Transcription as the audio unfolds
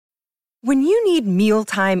When you need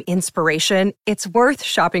mealtime inspiration, it's worth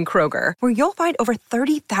shopping Kroger, where you'll find over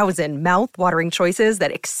 30,000 mouth-watering choices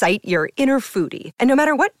that excite your inner foodie. And no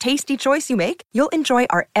matter what tasty choice you make, you'll enjoy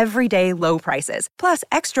our everyday low prices, plus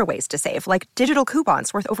extra ways to save, like digital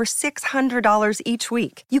coupons worth over $600 each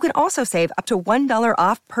week. You can also save up to $1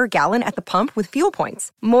 off per gallon at the pump with fuel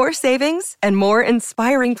points. More savings and more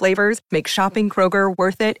inspiring flavors make shopping Kroger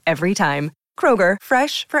worth it every time. Kroger,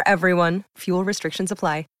 fresh for everyone. Fuel restrictions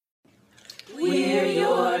apply. We're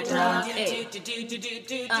your top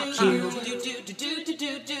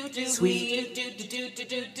sweeties.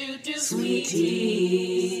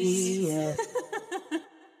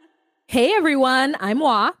 Hey everyone, I'm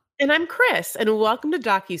Wa. And I'm Chris, and welcome to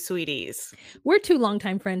Docu-Sweeties. We're two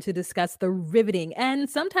longtime friends who discuss the riveting and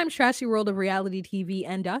sometimes trashy world of reality TV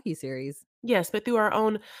and docuseries. Yes, but through our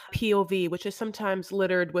own POV, which is sometimes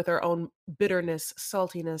littered with our own bitterness,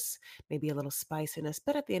 saltiness, maybe a little spiciness,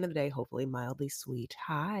 but at the end of the day, hopefully mildly sweet.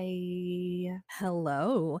 Hi.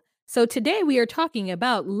 Hello. So today we are talking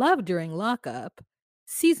about Love During Lockup,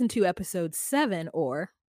 Season 2, Episode 7,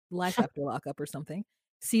 or Life After Lockup or something.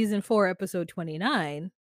 Season 4, Episode 29,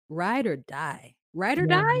 Ride or Die. Ride or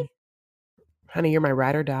Die? Honey, you're my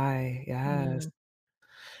ride or die. Yes.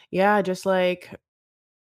 Yeah, just like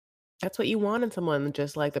that's what you want in someone,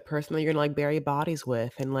 just like the person that you're gonna like bury bodies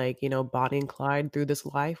with and like, Bonnie and Clyde through this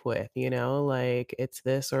life with, like it's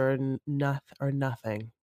this or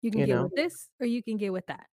nothing. You can get with this or you can get with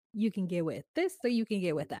that. You can get with this or you can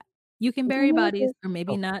get with that. You can bury bodies or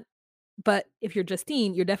maybe not. But if you're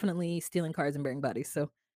Justine, you're definitely stealing cars and burying bodies. So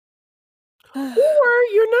Or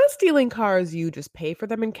you're not stealing cars, you just pay for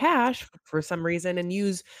them in cash for some reason and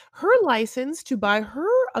use her license to buy her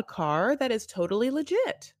a car that is totally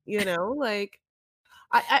legit, like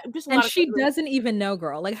I just a and lot of she people- doesn't even know,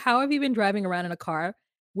 girl. Like, how have you been driving around in a car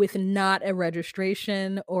with not a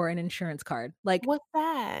registration or an insurance card? Like, What's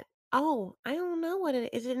that? Oh, I don't know what it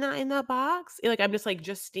is. Is it not in that box? Like I'm just like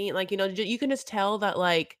Justine, like you can just tell that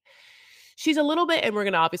like she's a little bit, and we're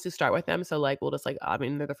gonna obviously start with them. So like we'll just like I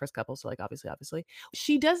mean they're the first couple, so like obviously.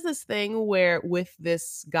 She does this thing where with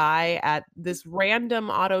this guy at this random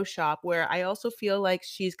auto shop where I also feel like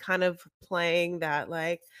she's kind of playing that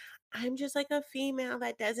like I'm just like a female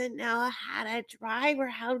that doesn't know how to drive or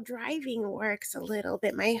how driving works a little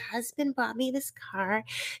bit. My husband bought me this car,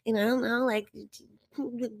 and I don't know, like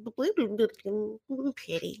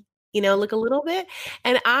pity, like a little bit.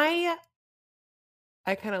 And I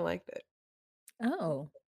kind of liked it. oh.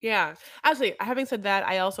 Yeah. Actually, having said that,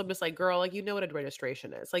 I also am just like, girl, like, you know what a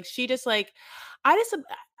registration is. Like, she just like, I just,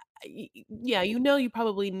 yeah, you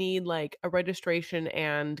probably need like a registration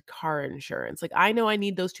and car insurance. Like, I know I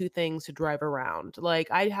need those two things to drive around. Like,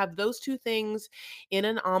 I have those two things in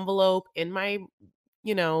an envelope in my,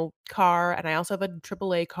 car. And I also have a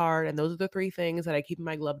AAA card. And those are the three things that I keep in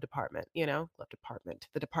my glove department, glove department,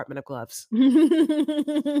 the department of gloves.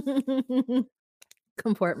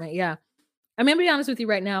 Comportment, yeah. I'm gonna be honest with you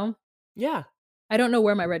right now. Yeah. I don't know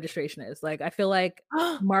where my registration is. Like, I feel like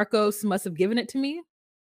Marcos must have given it to me.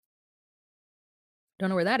 Don't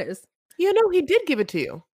know where that is. He did give it to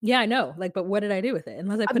you. Yeah, I know. Like, but what did I do with it?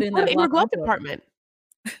 Unless I put it in that your glove envelope. department.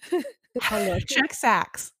 Check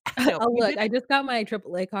sacks. I'll look. I just got my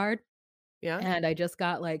AAA card. Yeah. And I just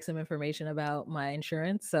got like some information about my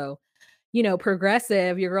insurance. So,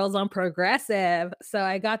 Progressive, your girl's on Progressive. So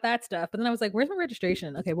I got that stuff. But then I was like, where's my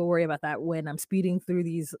registration? Okay, we'll worry about that when I'm speeding through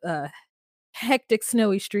these hectic,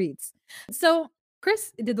 snowy streets. So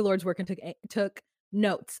Chris did the Lord's work and took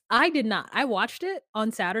notes. I did not. I watched it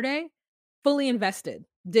on Saturday, fully invested.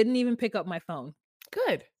 Didn't even pick up my phone.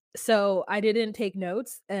 Good. So I didn't take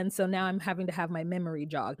notes. And so now I'm having to have my memory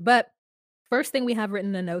jogged. But first thing we have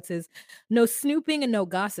written in the notes is no snooping and no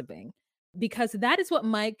gossiping, because that is what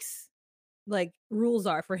Mike's like rules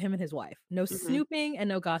are for him and his wife. No snooping and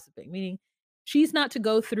no gossiping, meaning she's not to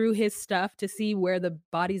go through his stuff to see where the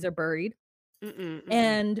bodies are buried.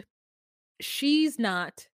 And she's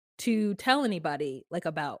not to tell anybody like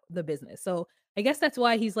about the business. So I guess that's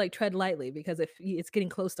why he's like tread lightly, because if it's getting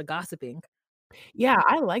close to gossiping. Yeah,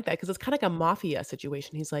 I like that because it's kind of like a mafia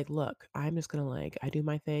situation. He's like, look, I'm just going to I do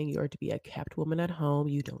my thing. You're to be a kept woman at home.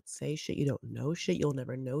 You don't say shit. You don't know shit. You'll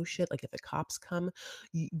never know shit. Like if the cops come,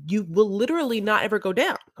 you will literally not ever go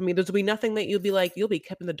down. I mean, there'll be nothing that you'll be like, you'll be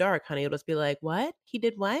kept in the dark, honey. It'll just be like, what? He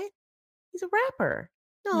did what? He's a rapper.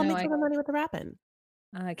 No, I'll make some money with the rapping.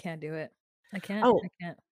 I can't do it. I can't. Oh. I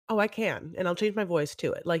can't. Oh, I can. And I'll change my voice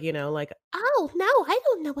to it. Like, oh, no, I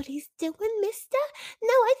don't know what he's doing, mister.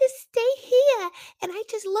 No, I just stay here. And I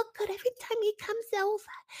just look good every time he comes over.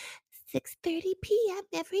 6:30 p.m.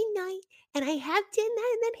 every night, and I have dinner,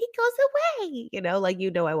 and then he goes away. Like,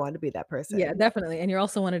 I want to be that Yeah, person. definitely, and you're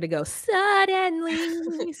also wanted to go,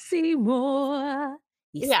 "Suddenly Seymour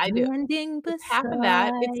is Yeah, I do. standing It's half of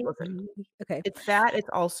that. It's beside listen, me." Okay, it's that, it's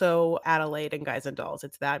also Adelaide and Guys and Dolls.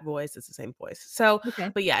 It's that voice, it's the same voice. So,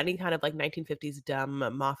 okay, but yeah, any kind of like 1950s dumb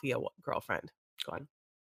mafia girlfriend. Go on.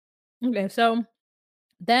 okay, so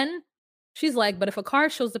then she's like, "But if a car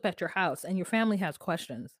shows up at your house and your family has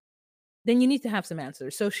questions, then you need to have some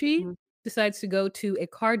answers." So she Mhm. decides to go to a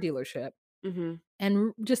car dealership Mhm.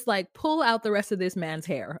 and just, like, pull out the rest of this man's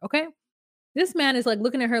hair, okay? This man is, like,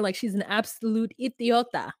 looking at her like she's an absolute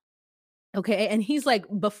idiota, okay? And he's, like,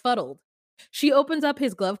 befuddled. She opens up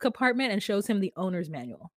his glove compartment and shows him the owner's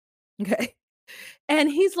manual, okay? And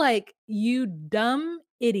he's like, "You dumb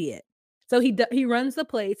idiot." So he runs the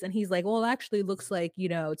plates and he's like, "Well, actually looks like,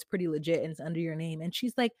 it's pretty legit and it's under your name." And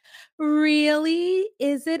she's like, "Really?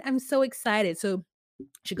 Is it? I'm so excited." So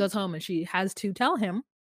she goes home and she has to tell him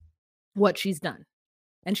what she's done.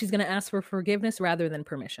 And she's gonna ask for forgiveness rather than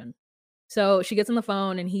permission. So she gets on the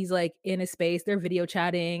phone and he's like in his space, they're video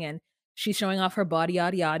chatting and she's showing off her body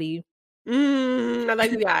yada yada. I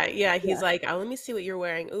like that. Yeah, he's Yeah. like, "Oh, let me see what you're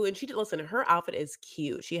wearing." Ooh, and she did listen, her outfit is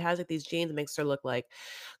cute. She has like these jeans that makes her look like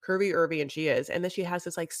curvy Irvy, and she is. And then she has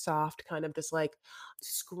this like soft kind of this like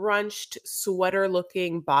scrunched sweater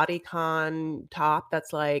looking bodycon top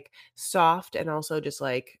that's like soft and also just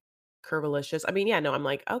like curvilicious. I mean, yeah, no, I'm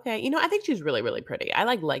like, okay, I think she's really, really pretty. I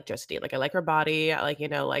like Justine. Like I like her body. I like,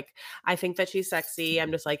 like I think that she's sexy.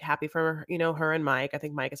 I'm just like happy for, her and Mike. I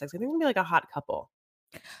think Mike is sexy. I think they're gonna be like a hot couple.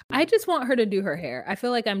 I just want her to do her hair. I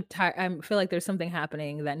feel like I'm tired. I feel like there's something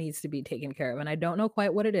happening that needs to be taken care of. And I don't know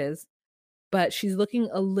quite what it is, but she's looking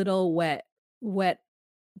a little wet, wet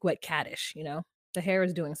caddish. The hair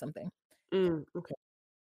is doing something. Okay.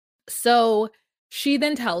 So she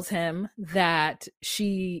then tells him that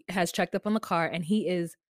she has checked up on the car and he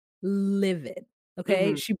is livid.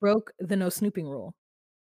 Okay. Mhm. She broke the no snooping rule.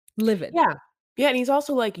 Livid. Yeah. Yeah, and he's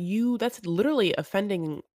also like, "You that's literally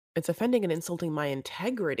offending and insulting my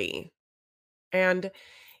integrity." And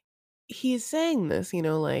he's saying this,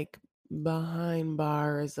 like, behind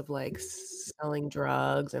bars of, like, selling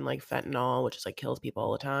drugs and, like, fentanyl, which is, like, kills people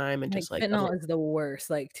all the time and Like, just, like, fentanyl is the worst.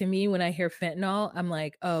 Like, to me, when I hear fentanyl, I'm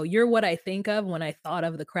like, "Oh, you're what I think of when I thought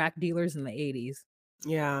of the crack dealers in the '80s."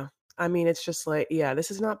 Yeah. I mean, it's just like, yeah, this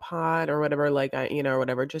is not pot or whatever, like, or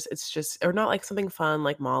whatever, just it's just or not like something fun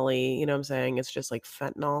like Molly, you know what I'm saying? It's just like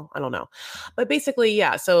fentanyl, I don't know. But basically,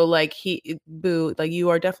 yeah, so, like, boo, like, you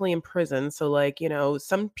are definitely in prison, so, like,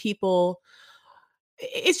 some people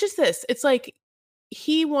it's just this, it's like,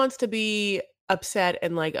 he wants to be upset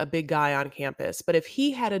and, like, a big guy on campus, but if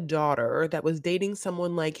he had a daughter that was dating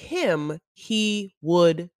someone like him, he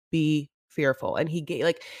would be fearful, and he gave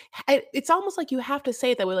like, it's almost like you have to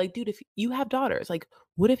say it that way, like, "Dude, if you have daughters, like,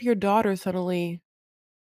 what if your daughter suddenly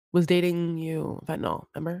was dating you?" Fentanyl,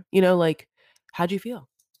 remember? Like, how'd you feel?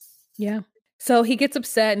 Yeah. So he gets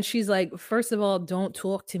upset and she's like, "First of all, don't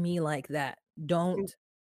talk to me like that. Don't, Mm,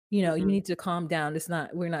 you mhm. need to calm down.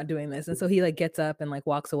 We're not doing this." And so he, like, gets up and, like,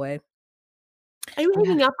 walks away. "Are you Yeah.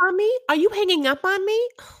 hanging up on me? Are you hanging up on me?"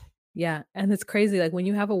 Yeah, and it's crazy, like, when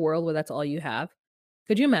you have a world where that's all you have,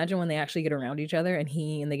 could you imagine when they actually get around each other and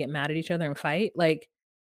they get mad at each other and fight? Like,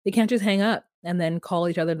 they can't just hang up and then call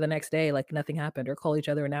each other the next day like nothing happened or call each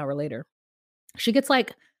other an hour later. She gets,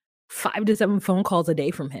 like, 5 to 7 phone calls a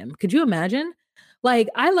day from him. Could you imagine? Like,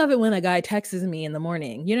 I love it when a guy texts me in the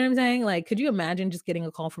morning, you know what I'm saying? Like, could you imagine just getting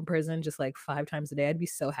a call from prison just, like, 5 times a day? I'd be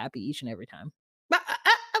so happy each and every time. Ba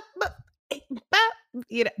ba eh, ba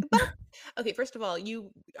ba Okay, first of all,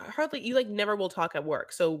 you, like, never will talk at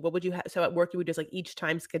work, so what would you so at work, you would just, like, each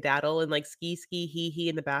time skedaddle and, like, ski, he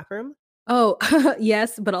in the bathroom? Oh,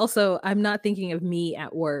 yes, but also I'm not thinking of me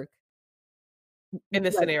at work. In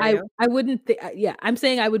this Like, I scenario? I wouldn't yeah, I'm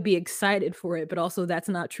saying I would be excited for it, but also that's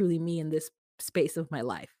not truly me in this space of my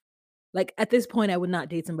life. Like, at this point, I would not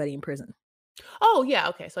date somebody in prison. Oh, yeah,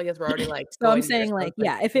 okay, so I guess we're already, like, So I'm going there, saying, so like, it's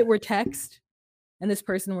like yeah, if yeah. it were text and this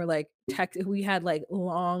person were, like, text if we had, like,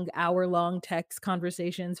 long hour-long text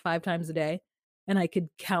conversations 5 times a day, and I could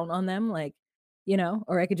count on them, like,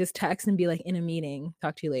 or I could just text and be like, "In a meeting,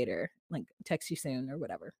 talk to you later," like, "Text you soon," or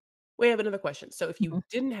whatever. Wait, I have another question. So if Mhm. you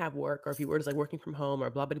didn't have work or if you were just, like, working from home or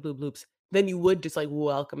blah bitty blue bloops, then you would just, like,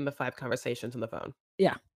 welcome the 5 conversations on the phone?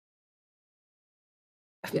 Yeah,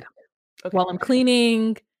 yeah. Okay. While I'm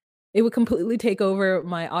cleaning, it would completely take over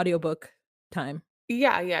my audiobook time.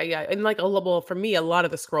 Yeah, yeah, yeah, and, like, a little well, for me, a lot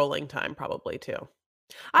of the scrolling time probably too.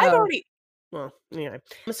 I've Oh, already Well, anyway.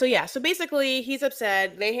 So yeah, so basically he's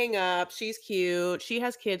upset. They hang up. She's cute. She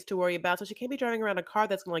has kids to worry about, so she can't be driving around a car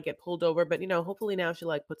that's gonna like get pulled over. But hopefully now she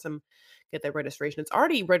like get that registration. It's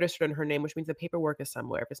already registered in her name, which means the paperwork is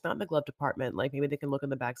somewhere. If it's not in the glove department, like maybe they can look in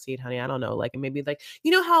the back seat, honey. I don't know. Like and maybe like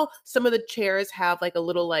how some of the chairs have like a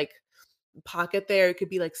little like pocket there. It could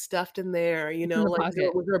be like stuffed in there, It's in the like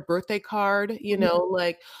pocket. was there a birthday card, Mhm,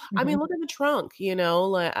 like I mean, mhm. look in the trunk,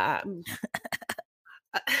 like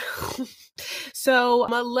so,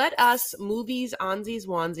 let us movies, onsies,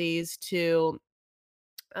 onesies to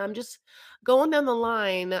just going down the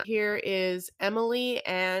line. Here is Emily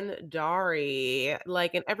and Dari.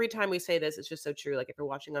 Like, and every time we say this, it's just so true. Like, if you're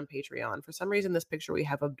watching on Patreon, for some reason, this picture we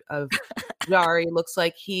have of Dari looks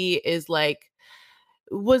like he is like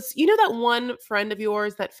was that one friend of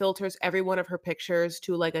yours that filters every one of her pictures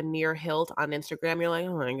to like a near hilt on Instagram? You're like,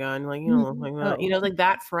 oh my god, like you don't look Mhm. like that. Oh. Like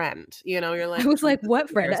that friend. You're I like, was oh, like, this is "What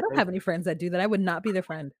friend? I don't embarrassing. have any friends that do that. I would not be their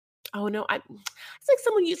friend." Oh no, it's like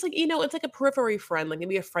someone it's like, it's like a periphery friend, like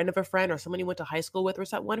maybe a friend of a friend or someone you went to high school with, or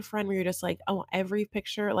is that one friend where you're just like, oh, every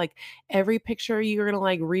picture you're gonna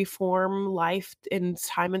like reform life in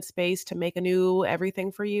time and space to make a new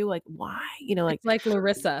everything for you. Like, why? Like It's like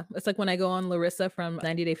Larissa. It's like when I go on Larissa from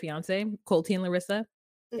 90 Day Fiancé, Colty and Larissa,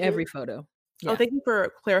 Mhm. every photo. Oh, Yeah. thank you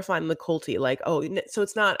for clarifying the culty. Like, so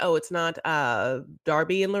it's not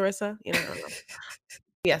Darby and Larissa, I don't know.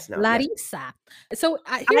 Yes, no, yes. Larissa. So,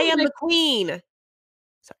 I am the queen.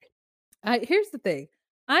 Sorry. here's the thing.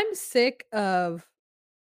 I'm sick of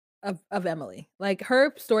Emily. Like,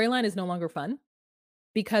 her storyline is no longer fun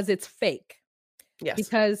because it's fake. Yes.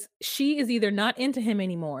 Because she is either not into him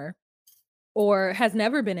anymore or has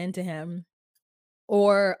never been into him,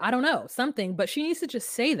 or I don't know, something, but she needs to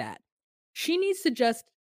just say that. She needs to just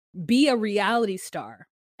be a reality star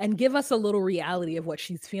and give us a little reality of what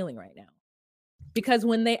she's feeling right now. Because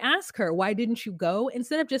when they ask her, "Why didn't you go?"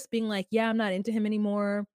 Instead of just being like, "Yeah, I'm not into him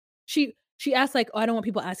anymore." She asked like, "Oh, I don't want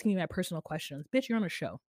people asking me my personal questions." Bitch, you're on a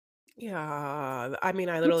show. Yeah, I mean,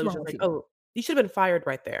 I What's literally was wrong just with like, you? "Oh, you should have been fired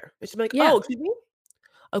right there." It should be like, Yeah. "Oh, excuse me?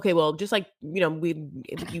 Okay, well, just like,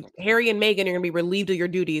 you Harry and Meghan are gonna be relieved of your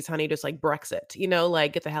duties, honey, just like Brexit,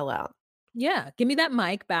 like, get the hell out." Yeah, give me that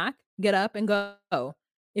mic back, get up and go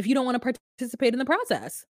if you don't wanna participate in the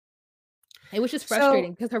process. It was just So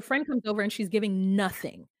frustrating because her friend comes over and she's giving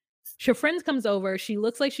nothing. Her friend comes over, she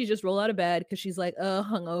looks like she just rolled out of bed because she's like,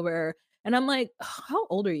 hungover." And I'm like, "How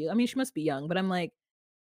old are you?" I mean, she must be young, but I'm like,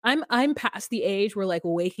 I'm past the age where, like,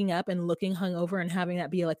 waking up and looking hungover and having that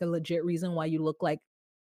be, like, a legit reason why you look like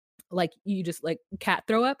you just, like, cat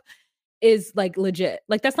throw up is, like, legit.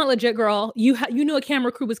 Like, that's not legit, girl. You knew a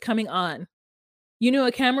camera crew was coming on. You knew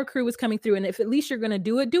a camera crew was coming through, and if at least you're gonna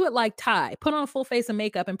do it like Ty. Put on a full face of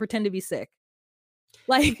makeup and pretend to be sick.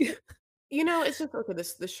 Like, it's just okay,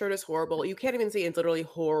 this shirt is horrible. You can't even see it's literally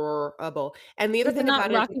horrible. And the other is it thing not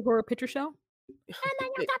about it is Rocky Horror Picture Show?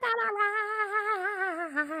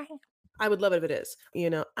 I would love it if it is.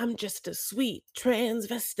 I'm just a sweet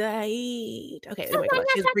transvestite. Okay, anyway, come on.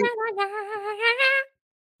 She's gonna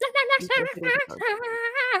sing the song.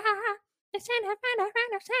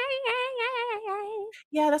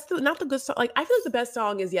 Yeah, that's not the good song. Like, I feel like the best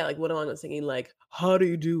song is, yeah, like, what am I singing? Like, how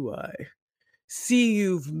do I see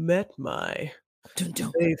you've met my Dun,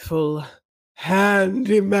 dun. faithful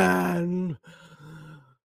handyman?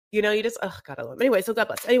 You just God, I love him. Anyway, so God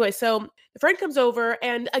bless. Anyway, so the friend comes over,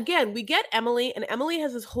 and again, we get Emily, and Emily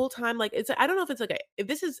has this whole time like I don't know if it's like if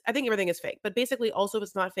this is I think everything is fake, but basically also if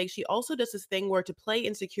it's not fake, she also does this thing where to play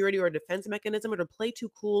insecurity or a defense mechanism or to play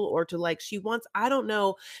too cool or to like she wants, I don't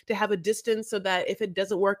know, to have a distance so that if it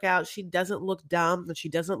doesn't work out, she doesn't look dumb and she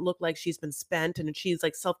doesn't look like she's been spent and she's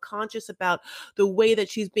like self-conscious about the way that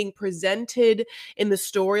she's being presented in the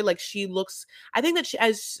story. Like she looks, I think that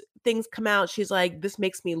as things come out, she's like, this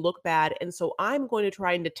makes me look bad. And so I'm going to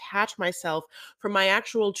try and detach myself from my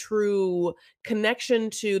actual true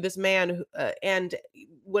connection to this man and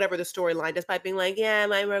whatever the storyline, just by being like, yeah,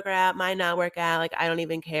 might work out, might not work out. Like, I don't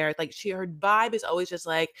even care. Like her vibe is always just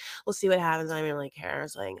like, we'll see what happens. I don't even really care.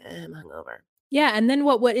 It's like, I'm hungover. Yeah, and then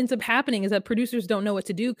what ends up happening is that producers don't know what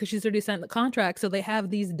to do because she's already signed the contract, so they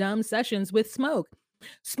have these dumb sessions with Smoke.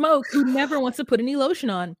 Smoke, who never wants to put any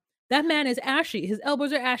lotion on. That man is ashy. His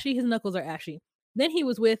elbows are ashy, his knuckles are ashy. Then he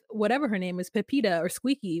was with whatever her name is, Pepita or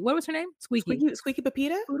Squeaky. What was her name? Squeaky. Squeaky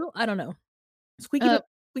Pepita? Poodle? I don't know. Squeaky, Uh,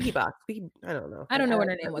 Squeaky Box. Squeaky, I don't know. I don't know what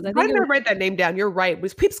her name was. I Why think did it I was write that name down? You're right. It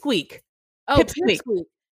was Pip Squeak. oh, Pip Squeak. Pipsqueak.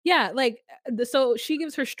 Yeah, like, so she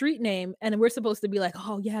gives her street name, and we're supposed to be like,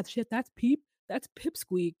 "Oh, yeah, shit, that's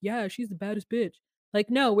Pipsqueak. Yeah, she's the baddest bitch." Like,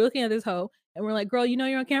 no, we're looking at this hoe, and we're like, "Girl, you know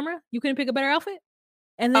you're on camera? You couldn't pick a better outfit?"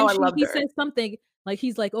 And Oh, then I loved he her. says something Like,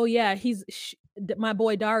 he's like, "Oh, yeah, my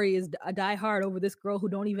boy Dari is a die hard over this girl who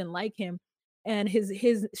don't even like him, and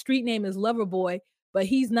his street name is Loverboy, but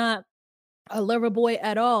he's not a lover boy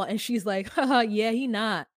at all." And she's like, "Haha, yeah, he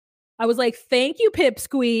not." I was like, "Thank you,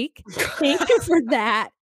 Pipsqueak. Thank you for that.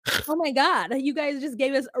 Oh my god, you guys just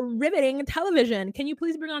gave us a riveting television. Can you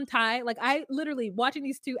please bring on Ty?" Like, I literally watching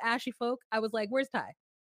these 2 ashy folk, I was like, "Where's Ty?"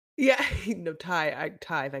 Yeah, no, Ty,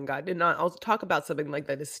 thank God, did not. I'll talk about something like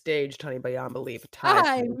that is staged, honey, beyond belief. Ty,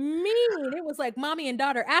 I please. mean, it was like mommy and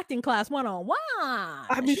daughter acting class I one-on-one.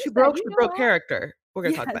 mean, She said, "You she know broke what?" character. We're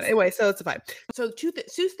gonna talk about it. Yes. Anyway, so it's fine. So 2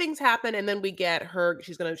 things happen, and then we get her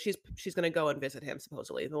she's gonna go and visit him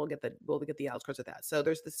supposedly, and we'll get the outskirts of that. So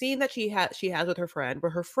there's the scene that she has with her friend, where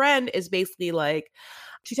her friend is basically like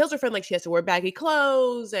she tells her friend, like, she has to wear baggy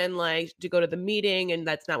clothes and, like, to go to the meeting, and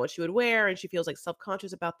that's not what she would wear, and she feels, like,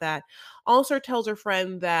 self-conscious about that. Also tells her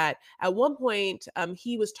friend that at one point,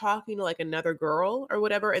 he was talking to, like, another girl or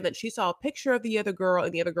whatever, and that she saw a picture of the other girl,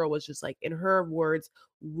 and the other girl was just, like, in her words,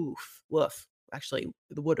 woof, woof. Actually,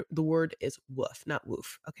 the word is woof, not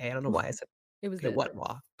woof. Okay, I don't know why I said It was okay, the what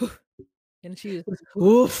wah. and she was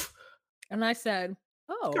Woof, and I said,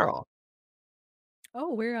 "Oh, girl.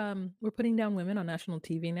 we're putting down women on national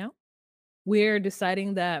TV now. We're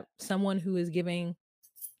deciding that someone who is giving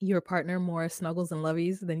your partner more snuggles and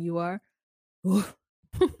lovies than you are." Oof.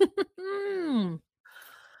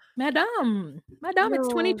 Madame, it's No.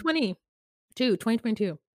 2022.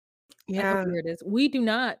 That's how Yeah. weird it is. We do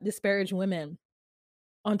not disparage women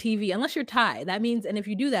on TV unless you're Thai. That means and if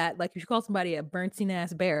you do that, like, if you call somebody a bouncing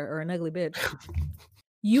ass bear or an ugly bitch,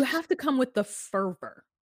 you have to come with the fervor,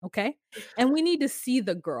 okay? And we need to see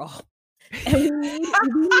the girl, and we need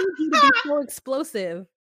you to be so explosive.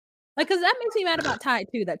 Like, cause that makes me mad about Ty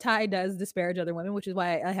too, that Ty does disparage other women, which is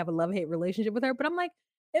why I have a love-hate relationship with her, but I'm like,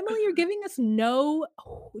 "Emily, you're giving us no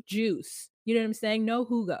juice." You know what I'm saying? No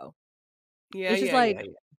jugo. Yeah, It's just yeah, like, yeah,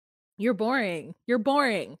 yeah. "You're boring. You're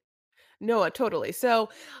boring." No, totally. So,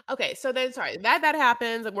 okay, so then sorry, that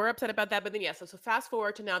happens, and we're upset about that. But then, yeah, so fast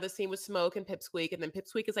forward to now the scene with Smoke and Pipsqueak, and then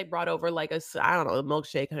Pipsqueak is like brought over like I don't know, a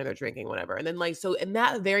milkshake, kind of they're drinking, whatever. And then like so in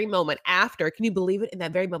that very moment after, can you believe it? In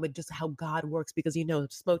that very moment, just how God works, because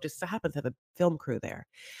Smoke just so happens to have a film crew there.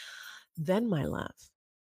 Then, my love,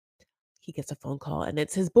 he gets a phone call, and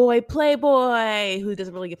it's his boy Playboy, who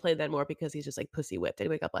doesn't really get played that more because he's just like pussy whipped.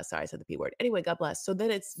 Anyway, God bless. Sorry, I said the P word. Anyway, God bless. So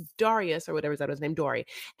then it's Darius or whatever is that his name, Dory.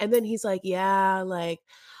 And then he's like, yeah, like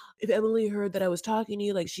if Emily heard that I was talking to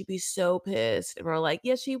you, like she'd be so pissed. And we're like,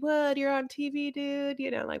 yes, she would. You're on TV, dude.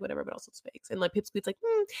 Like whatever, but also it's fakes. And like Pipsqueak's like,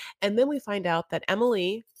 hmm. And then we find out that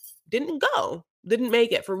Emily didn't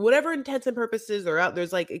make it for whatever intents and purposes or out.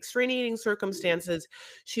 There's like extraneous circumstances.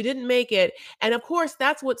 She didn't make it. And of course,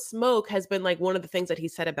 that's what Smoke has been like one of the things that he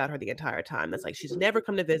said about her the entire time. That's like she's never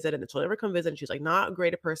come to visit and she'll never come visit. And she's like not a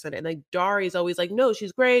great a person. And like Dari's always like, no,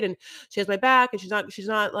 she's great and she has my back and she's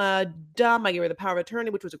not dumb. I gave her the power of attorney,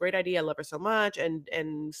 which was a great idea. I love her so much.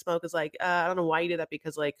 And Smoke is like, I don't know why you did that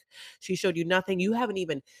because like she showed you nothing.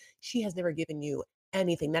 She has never given you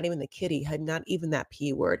anything, not even the kitty, had not even that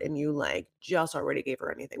P word, and you like just already gave her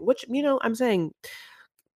anything, which, I'm saying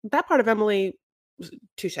that part of Emily,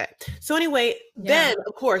 touche. So anyway, Yeah. then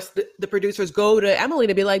of course the producers go to Emily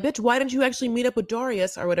to be like, bitch, why didn't you actually meet up with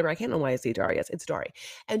Darius or whatever? I can't know why I say Darius. It's Dari.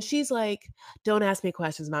 And she's like, don't ask me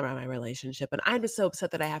questions about my relationship. And I'm just so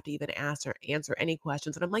upset that I have to even answer any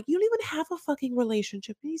questions. And I'm like, you don't even have a fucking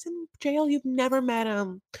relationship. He's in jail. You've never met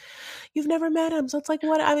him. You've never met him. So it's like,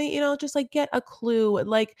 what? I mean, just like get a clue.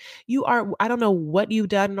 Like I don't know what you've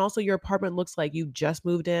done. And also your apartment looks like you just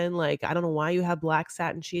moved in. Like, I don't know why you have black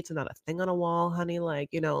satin sheets and not a thing on a wall, honey. Like,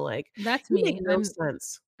 like That's you make me. no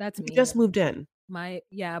sense. That's You me. just moved in.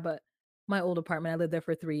 But my old apartment, I lived there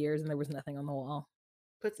for 3 years and there was nothing on the wall.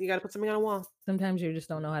 You got to put something on a wall. Sometimes you just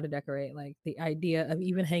don't know how to decorate. Like, the idea of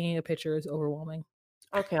even hanging a picture is overwhelming.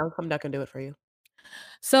 Okay, I'll come back and do it for you.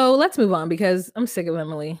 So, let's move on because I'm sick of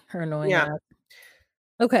Emily, her annoying Yeah. ass.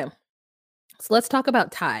 Okay. So, let's talk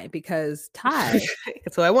about Ty because Ty,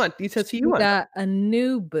 That's what I want. You said she you want. got a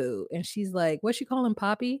new boo and she's like, what's she calling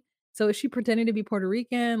Poppy? So, is she pretending to be Puerto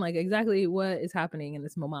Rican? Like, exactly what is happening in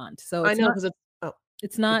this moment? So, I know because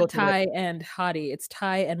it's we not both know it. Ty and Hottie, it's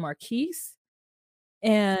Ty and Marquise.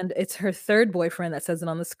 And it's her third boyfriend that says it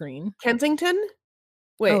on the screen. Kensington? Oh,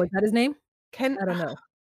 Wait, is that his name? Ken I don't know.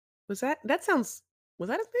 was that was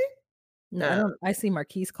that his No, I name? don't I see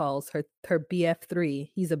Marquise calls her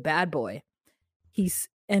BF3. He's a bad boy. He's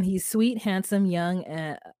sweet, handsome, young,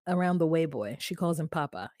 and around the way boy. She calls him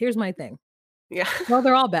Papa. Here's my thing. Yeah. Well,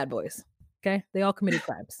 they're all bad boys. Okay? They all committed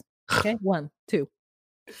crimes. Okay? 1, 2.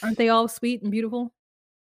 Aren't they all sweet and beautiful?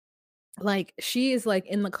 Like, she is, like,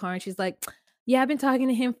 in the car, and she's like, Yeah, I've been talking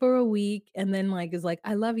to him for a week, and then, like, is like,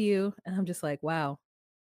 "I love you," and I'm just like, "Wow."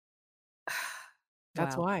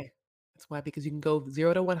 That's Wow. why. That's why, because you can go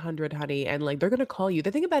 0 to 100, honey, and, like, they're gonna call you. The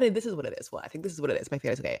thing about it, this is what it is. Well, I think this is what it is. My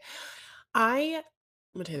fiance, okay. I'm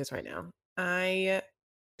gonna tell you this right now. They're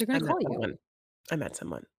I gonna met call you. someone. I met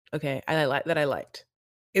someone, okay, I like that I liked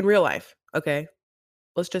in real life, okay?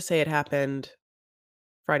 Let's just say it happened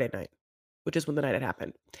Friday night, which is when the night it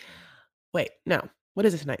happened. Wait, no. What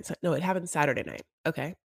is it tonight? No, it happened Saturday night,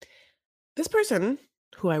 okay? This person,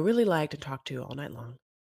 who I really liked and talked to all night long,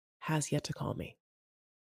 has yet to call me.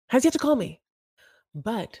 Has yet to call me.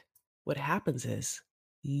 But what happens is,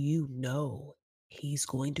 you know he's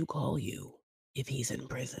going to call you if he's in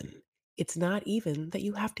prison. It's not even that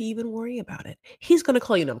you have to even worry about it. He's gonna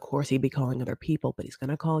call you, and of course, he'd be calling other people, but he's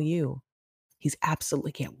gonna call you. He's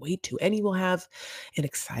absolutely can't wait to, and he will have an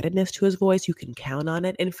excitedness to his voice, you can count on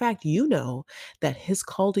it. In fact, you know that his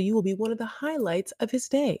call to you will be one of the highlights of his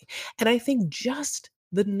day, and I think just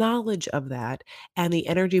the knowledge of that and the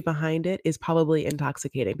energy behind it is probably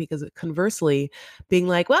intoxicating because conversely, being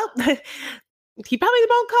like, "Well, he probably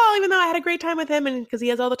won't call even though I had a great time with him," and because he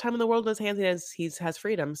has all the time in the world in his hands, he has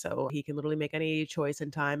freedom, so he can literally make any choice in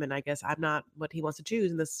time, and I guess I'm not what he wants to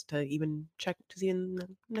choose in this to even check to see and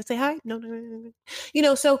say hi. No, no, no, no,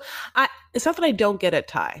 no. So it's not that I don't get it,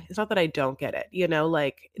 Ty. It's not that I don't get it.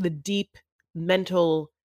 Like the deep mental,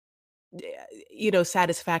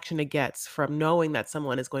 satisfaction it gets from knowing that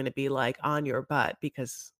someone is going to be like on your butt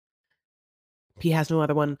because he has no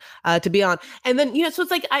other one to be on, and then so it's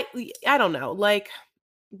like I don't know, like.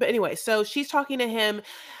 But anyway, so she's talking to him.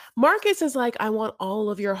 Marcus is like, "I want all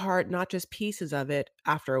of your heart, not just pieces of it,"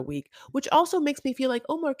 after a week, which also makes me feel like,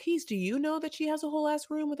 "Oh, Marquise, do you know that she has a whole ass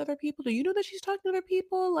room with other people? Do you know that she's talking to other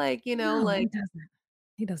people?" Like, No, he like doesn't.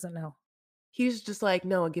 He doesn't know. he's just like,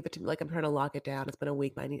 "No, give it to me. Like, I'm trying to lock it down. It's been a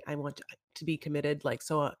week, but I want to be committed. Like,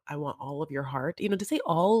 so I want all of your heart." To say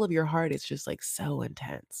all of your heart is just like so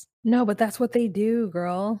intense. No, but that's what they do,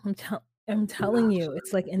 girl. I'm Yeah, telling you,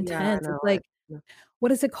 it's, like, yeah, I intense. know. It's like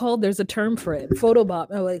what is it called? There's a term for it.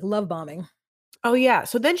 Like, love bombing. Oh, yeah.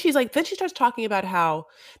 So then she starts talking about how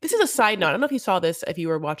this is a side note. I don't know if you saw this if you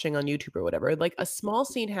were watching on YouTube or whatever. Like a small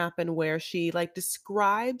scene happened where she like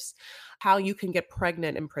describes how you can get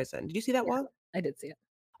pregnant in prison. Did you see that Yeah, one? I did see it.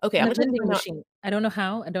 Okay, In I'm a gonna tell you vending something now. machine. I don't know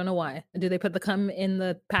how, I don't know why. Do they put the cum in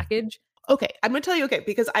the package? Okay, I'm gonna tell you, okay,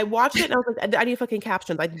 because I watched it and I was like, I need fucking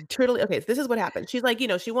captions. I totally okay. So this is what happened. She's like,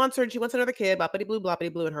 she wants another kid, boppity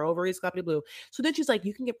blue, and her ovaries, sloppity blue. So then she's like,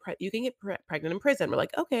 you can get pregnant in prison. We're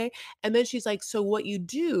like, okay. And then she's like, so what you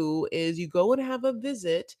do is you go and have a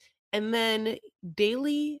visit, and then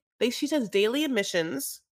she says daily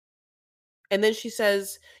admissions, and then she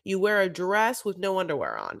says you wear a dress with no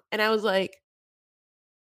underwear on. And I was like,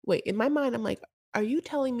 wait, in my mind, I'm like, are you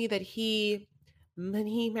telling me that when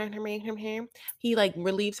he like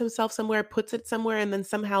relieves himself somewhere, puts it somewhere, and then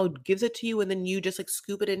somehow gives it to you, and then you just like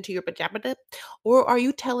scoop it into your pajama dip? Or are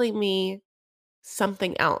you telling me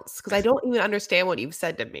something else? Because I don't even understand what you've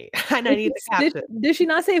said to me, and I Did need she the s caption. did she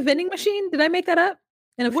not say vending machine? Did I make that up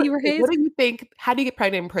in a fever What haze? do you think? How do you get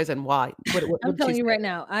pregnant in prison? Why? What I'm did she telling you say? right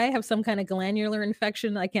now, I have some kind of glandular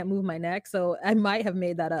infection, I can't move my neck, so I might have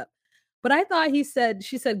made that up. But I thought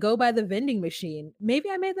she said, "Go by the vending machine." Maybe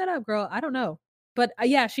I made that up, girl, I don't know. But,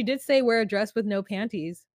 yeah, she did say wear a dress with no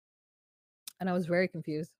panties, and I was very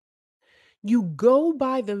confused. You go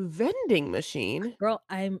by the vending machine. Girl,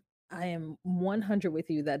 I am 100 with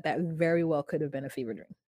you that that very well could have been a fever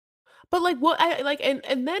dream. But, like, what I like, and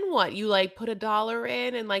then what? You, like, put a dollar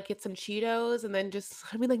in and, like, get some Cheetos and then just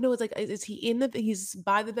I mean, like, no, it's like, is he he's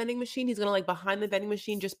by the vending machine? He's gonna, like, behind the vending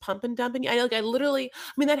machine just pump and dumping you? I literally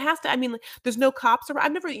I mean, that has to I mean, like, there's no cops around.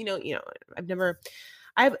 I've never, I've never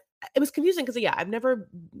I've it was confusing because yeah, I've never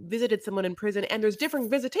visited someone in prison, and there's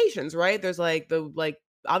different visitations, right? There's, like,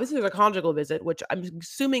 obviously, there's a conjugal visit, which I'm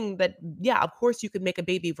assuming that, yeah, of course, you could make a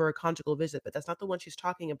baby for a conjugal visit, but that's not the one she's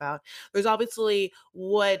talking about. There's obviously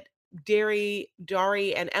what Dari,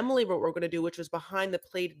 and Emily were gonna do, which was behind the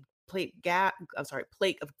plate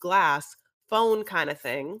of glass phone kinda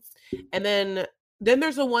thing. And then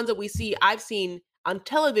there's the ones that I've seen on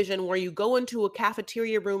television where you go into a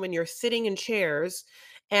cafeteria room and you're sitting in chairs,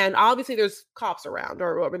 and obviously there's cops around,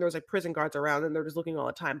 or I mean, there's like prison guards around, and they're just looking all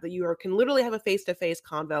the time. But can literally have a face-to-face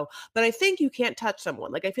convo. But I think you can't touch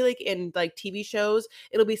someone. Like I feel like in like TV shows,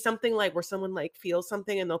 it'll be something like where someone like feels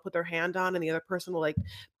something and they'll put their hand on, and the other person will like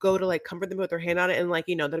go to like comfort them with their hand on it, and like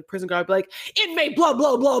the prison guard will be like, inmate, blah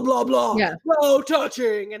blah blah blah blah, Yeah, no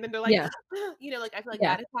touching, and then they're like, yeah, like I feel like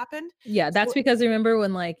yeah, that has happened. yeah, that's So because remember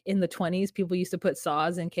when, like, in the '20s, people used to put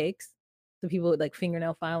saws in cakes? So people would, like,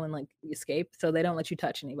 fingernail file and, like, escape, so they don't let you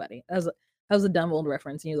touch anybody. That was a dumb old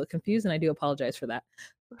reference, and you look confused, and I do apologize for that.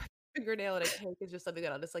 Fingernail and a cake is just something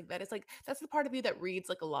that I'll just like that is like that's the part of you that reads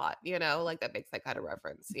like a lot, you know, like that makes that kind of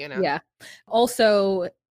reference, you know? Yeah. Also,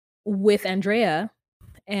 with Andrea,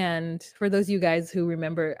 and for those of you guys who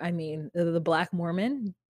remember, I mean, the Black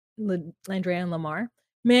Mormon, Andrea and Lamar.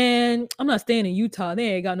 Man, I'm not staying in Utah.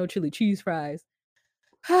 They ain't got no chili cheese fries.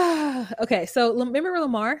 Okay, so remember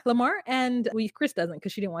Lamar? Lamar and Chris doesn't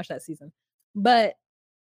because she didn't watch that season. But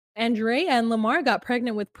Andrea and Lamar got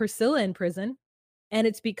pregnant with Priscilla in prison. And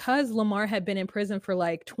it's because Lamar had been in prison for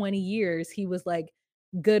like 20 years. He was like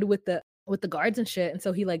good with the guards and shit. And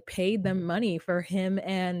so he like paid them money for him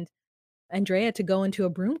and Andrea to go into a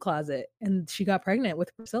broom closet, and she got pregnant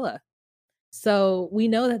with Priscilla. So we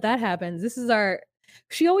know that that happens. This is our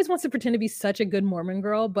she always wants to pretend to be such a good Mormon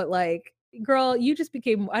girl, but like, girl, you just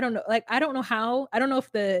became I don't know, like I don't know how. I don't know if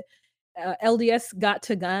the LDS got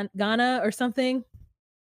to Ghana or something,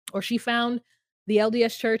 or she found the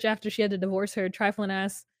LDS church after she had to divorce her trifling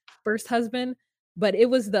ass first husband. But it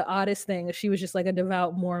was the oddest thing. She was just like a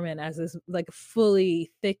devout Mormon as this like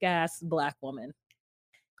fully thick ass black woman.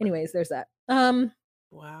 Anyways, there's that.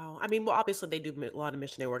 Wow. I mean, well, obviously they do a lot of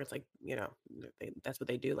missionary work. It's like, you know, that's what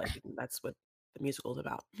they do. Like that's what the musical is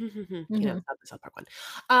about. You know, Mhm. it's not the South Park one.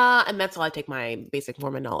 And that's all I take my basic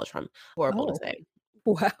Mormon knowledge from. Horrible to Oh, say.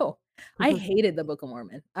 wow. I hated the Book of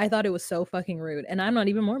Mormon. I thought it was so fucking rude, and I'm not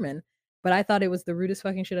even Mormon, but I thought it was the rudest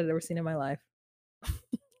fucking shit I'd ever seen in my life.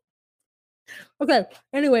 Okay,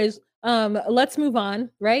 anyways, let's move on,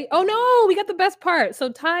 right? Oh, no, we got the best part.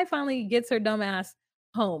 So Ty finally gets her dumb ass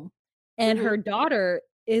home, and Mhm. her daughter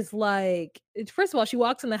is like first of all, she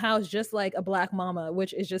walks in the house just like a black mama,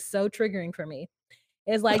 which is just so triggering for me.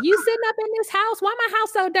 It's like, "You sitting up in this house? Why my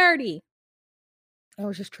house so dirty?" I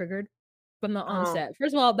was just triggered from the Oh. onset.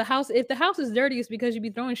 First of all, the house if the house is dirty, it's because you be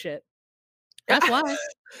throwing shit. That's why.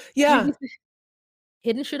 You Yeah. be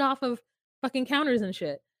hitting shit off of fucking counters and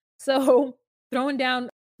shit. So, throwing down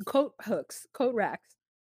coat hooks, coat racks.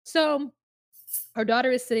 So, her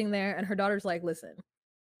daughter is sitting there and her daughter's like, "Listen,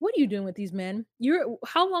 what are you doing with these men? You're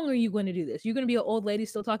how long are you going to do this? You're gonna be an old lady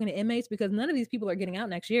still talking to inmates because none of these people are getting out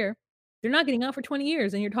next year. They're not getting out for 20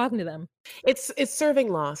 years and you're talking to them." It's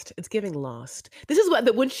serving Lost. It's giving Lost. This is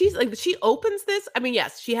what when she's like she opens this, I mean,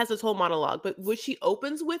 yes, she has this whole monologue, but what she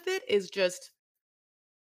opens with it is just,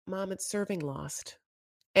 "Mom, it's serving Lost."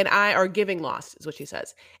 And I are giving Lost is what she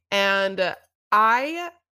says. And I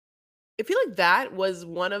I feel like that was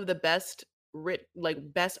one of the best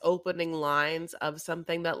best opening lines of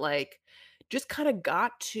something that like just kind of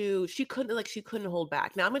got to she couldn't hold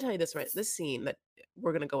back. Now I'm gonna tell you this right. This scene that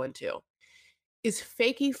we're gonna go into is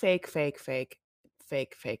fakey fake fake fake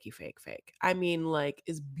fake fakey fake fake. I mean like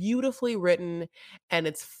is beautifully written and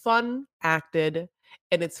it's fun acted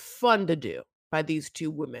and it's fun to do by these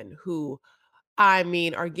two women who I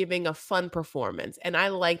mean, are giving a fun performance, and I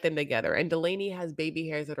like them together, and Delaney has baby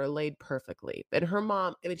hairs that are laid perfectly, and her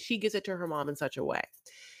mom I mean, she gives it to her mom in such a way.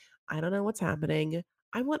 I don't know what's happening.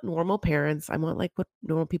 I want normal parents. I want, like, what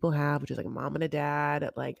normal people have, which is, like, a mom and a dad,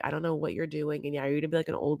 like, I don't know what you're doing, and yeah, you're gonna be like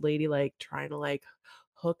an old lady, like, trying to, like,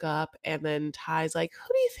 hook up, and then Ty's like,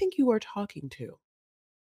 "Who do you think you are talking to?"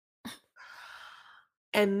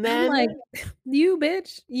 And I'm then like, "You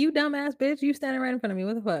bitch, you dumbass bitch, you standing right in front of me.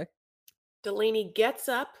 What the fuck?" Delaney gets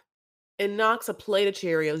up and knocks a plate of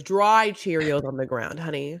Cheerios, dry Cheerios on the ground,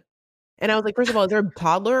 honey. And I was like, first of all, is there a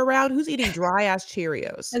toddler around? Who's eating dry ass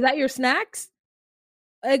Cheerios? Is that your snacks?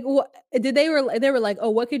 Like, what did they were like, "Oh,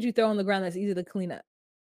 what could you throw on the ground that's easy to clean up?"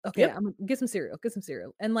 Okay, Yep. Imma get some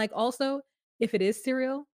cereal, and, like, also, if it is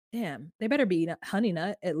cereal, damn, they better be Honey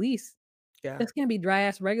Nut at least. Yeah. This can't be dry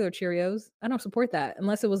ass regular Cheerios. I don't support that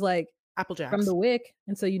unless it was, like, Apple from the Jacks. WIC,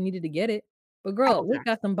 and so you needed to get it. But girl, Apple WIC Jacks.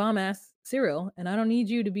 got some bomb ass cereal, and I don't need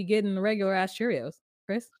you to be getting the regular ass Cheerios.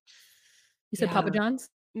 Chris, you said Papa Yeah. John's?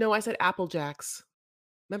 No, I said Apple Jacks.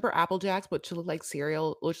 Remember Apple Jacks, which look like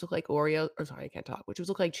cereal, which look like Oreo or sorry, I can't talk, which was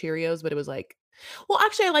look like Cheerios, but it was like well,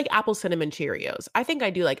 actually, I like apple cinnamon Cheerios. I think I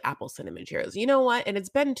do like apple cinnamon Cheerios. You know what? And it's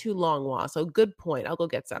been too long, Wa, so good point. I'll go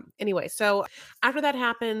get some. Anyway, so after that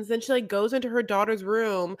happens, then she like goes into her daughter's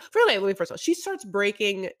room. Let me first of all, she starts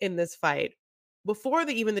breaking in this fight. Before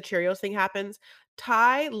even the Cheerios thing happens,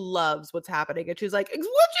 Ty loves what's happening, and she's like, "What'd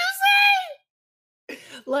you say?"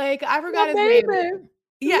 Like, I My forgot his name. baby.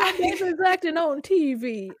 Yeah. My baby's acting on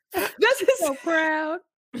TV. That's She's his so proud.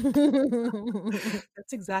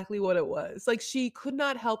 That's exactly what it was. Like, she could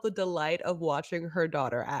not help the delight of watching her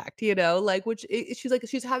daughter act, you know? Like, which she's like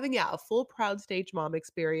she's having, yeah, a full proud stage mom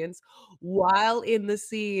experience while in the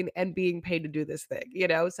scene and being paid to do this thing, you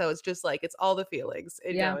know? So it's just like it's all the feelings,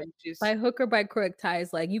 you Yeah. know, and she's By hook or by crook,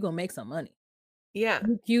 Ty's like, "You gonna make some money." Yeah.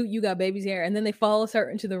 You cute, you got baby's hair, and then they follows her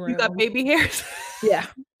into the You got room. baby hairs? Yeah,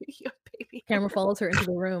 You got baby camera follows her into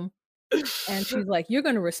the room, and hair. she's like, "You're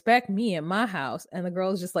gonna respect me in my house," and the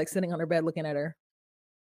girl's just, like, sitting on her bed looking at her.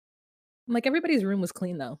 I'm like, everybody's room was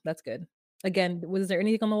clean, though, that's good. Again, was there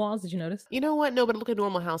anything on the walls, did you notice? You know what? No, but it looked like a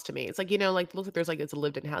normal house to me. It's like, like, looks like there's like it's a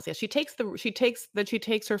lived-in house. Yeah, she takes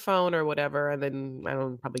her phone or whatever, and then I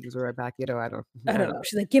don't probably gives her right back. I I don't don't know, know.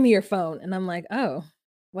 she's like, "Give me your phone," and I'm like, "Oh,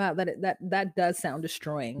 wow, that does sound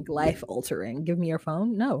destroying, life altering. Give me your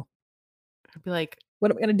phone? No. I'd be like, What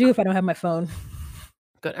am I gonna do if I don't have my phone?"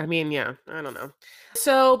 good. I mean, yeah, I don't know.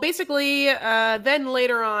 So basically, then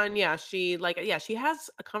later on, yeah, she has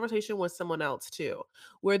a conversation with someone else too,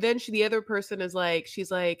 where then the other person is like,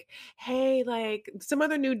 she's like, hey, like some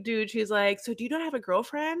other new dude, she's like, so do you not have a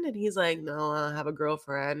girlfriend? And he's like, no, I don't have a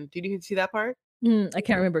girlfriend. Did you see that part? I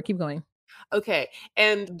can't remember, keep going. Okay,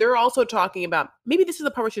 and they're also talking about maybe this is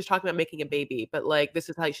the part where she's talking about making a baby, but, like, this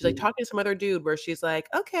is how she's, like, talking to some other dude where she's like,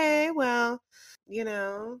 "Okay, well, you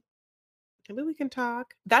know, maybe we can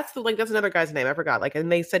talk." That's another guy's name, I forgot, like, and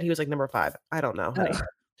they said he was, like, number 5. I don't know, honey. Oh,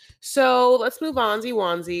 So, let's move onsy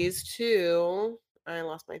onesies to I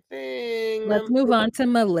lost my thing. let's move on to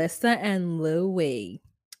Melissa and Louis.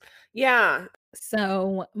 Yeah,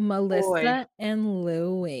 So, boy. Melissa and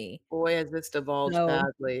Louis. Boy, has this divulged So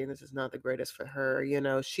badly. This is not the greatest for her,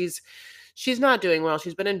 she's not doing well.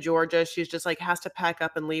 She's been in Georgia. She's just like has to pack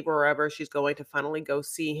up and leave wherever she's going to finally go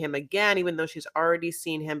see him again, even though she's already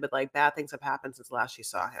seen him, but like bad things have happened since last she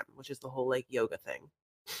saw him, which is the whole like yoga thing.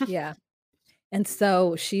 yeah, and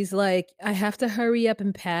so she's like, "I have to hurry up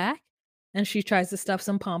and pack," and she tries to stuff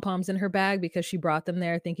some pom-poms in her bag because she brought them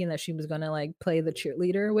there thinking that she was gonna, like, play the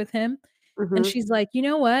cheerleader with him, and Mhm. she's like, "You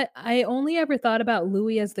know what? I only ever thought about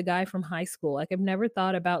Louis as the guy from high school, like, I've never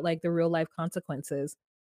thought about, like, the real life consequences."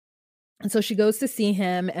 And so she goes to see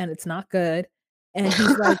him, and it's not good, and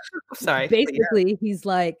he's like Sorry, but yeah. basically, he's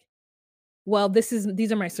like, "Well,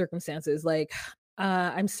 these are my circumstances, like,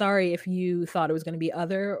 I'm sorry if you thought it was gonna be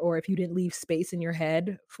other or if you didn't leave space in your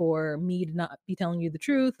head for me to not be telling you the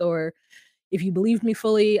truth or if you believed me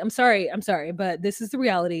fully. I'm sorry, but this is the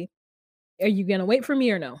reality. Are you gonna wait for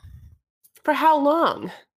me or no?" For how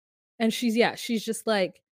long? And she's just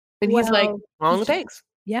like, And he's like, "Well," he's long just thanks.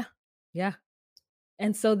 yeah, yeah.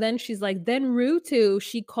 And so then she's like, then Rutu,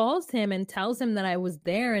 she calls him and tells him that I was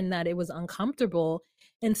there and that it was uncomfortable.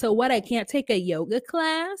 And so what, I can't take a yoga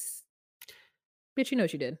class? Bitch, you know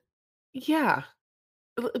she did. Yeah.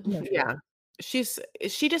 You know she did. Yeah. She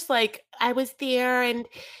just like, "I was there and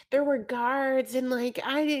there were guards and, like,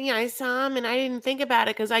 I didn't I saw him and I didn't think about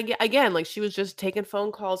it because again, like, she was just taking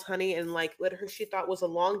phone calls, honey, and, like, what her she thought was a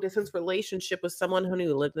long distance relationship with someone who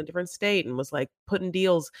lived in a different state and was, like, cutting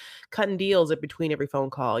deals in between every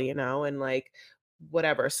phone call, and, like,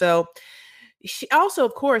 whatever. So, she also,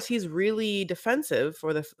 of course, he's really defensive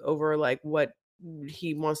over, like, what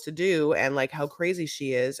he wants to do and, like, how crazy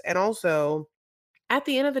she is, and also at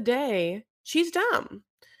the end of the day, she's dumb.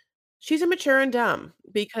 She's immature and dumb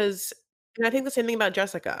because and I think the same thing about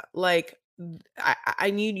Jessica. Like, I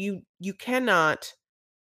need you cannot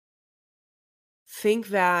think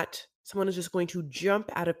that someone is just going to jump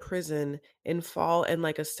out of prison and fall in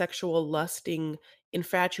like a sexual lusting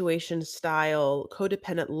infatuation style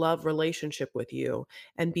codependent love relationship with you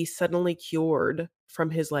and be suddenly cured from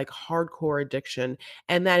his like hardcore addiction,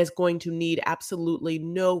 and that is going to need absolutely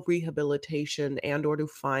no rehabilitation and or to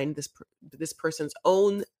find this person's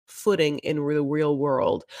own footing in the real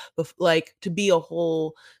world, like to be a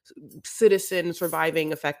whole citizen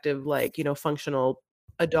surviving effective like functional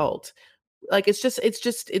adult. Like,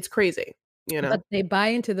 it's crazy, you know? But they buy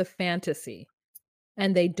into the fantasy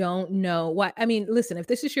and they don't know why. I mean, listen, if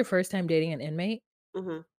this is your first time dating an inmate,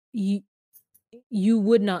 Mhm. you you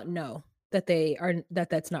would not know that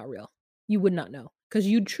that's not real. You would not know because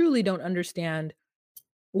you truly don't understand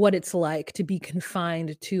what it's like to be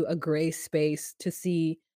confined to a gray space, to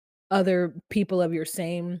see other people of your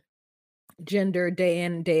same gender day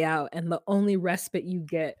in, day out, and the only respite you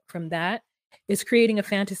get from that is creating a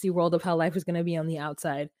fantasy world of how life is gonna be on the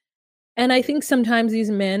outside. And I think sometimes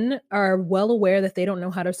these men are well aware that they don't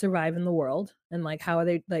know how to survive in the world, and, like, how are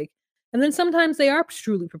they like and then sometimes they are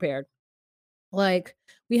truly prepared. Like,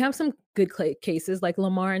 we have some good cases, like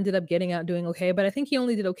Lamar ended up getting out doing okay, but I think he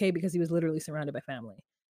only did okay because he was literally surrounded by family,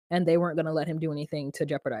 and they weren't gonna let him do anything to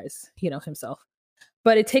jeopardize, himself.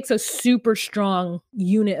 But it takes a super strong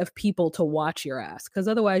unit of people to watch your ass, because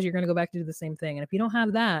otherwise you're gonna go back to do the same thing, and if you don't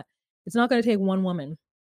have that, it's not gonna take one woman.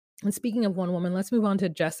 And speaking of one woman, let's move on to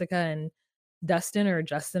Jessica and Dustin or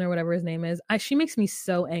Justin or whatever his name is. She makes me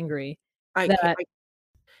so angry I can't that I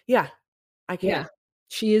Yeah, I yeah, can't.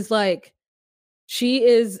 she is like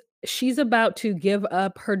she's about to give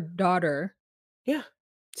up her daughter Yeah.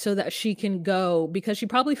 so that she can go because she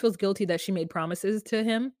probably feels guilty that she made promises to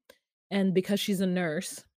him, and because she's a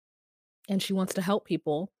nurse and she wants to help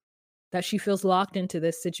people, that she feels locked into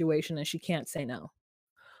this situation and she can't say no.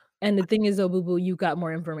 And the thing is though, boo boo, you got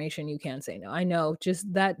more information, you can say no. I know,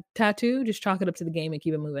 just that tattoo, just chalk it up to the game and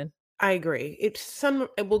keep it moving. I agree. It's some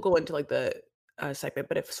and we'll go into, like, the, segment,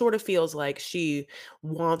 but it sort of feels like she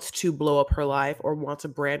wants to blow up her life or wants a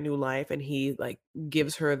brand new life, and he, like,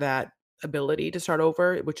 gives her that ability to start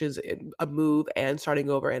over, which is a move and starting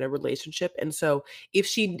over in a relationship, and so if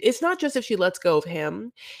she it's not just if she lets go of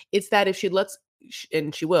him, it's that if she lets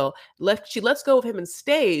and she will, she lets go of him and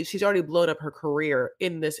stays, she's already blown up her career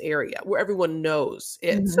in this area where everyone knows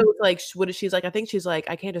it. So, Mhm. it's like, what is she's like, I think she's like,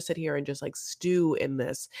 "I can't just sit here and just, like, stew in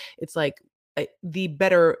this." It's like, the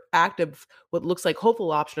better active, what looks like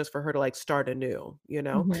hopeful option is for her to, like, start anew, you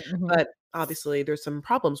know? Mhm, mhm. But, obviously, there's some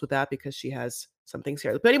problems with that because she has some things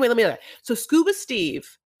here. But anyway, let me so Scuba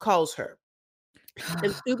Steve calls her,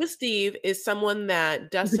 and Scuba Steve is someone that He's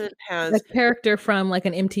Dustin a has character from, like,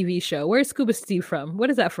 an MTV show. Where's Scuba Steve from? What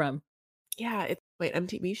is that from? yeah, it's wait,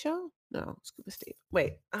 MTV show? No, Scuba Steve.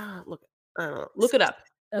 Wait, look I don't know. S Look it up.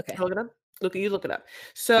 Okay. Look it up? Look it up.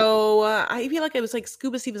 So, I feel like it was like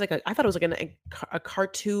Scuba Steve was like I thought it was like a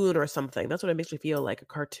cartoon or something. That's what it makes me feel like, a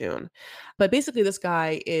cartoon. But basically this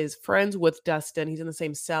guy is friends with Dustin. He's in the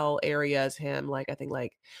same cell area as him. Like, I think,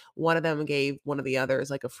 like, one of them gave one of the others,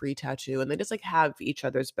 like, a free tattoo, and they just, like, have each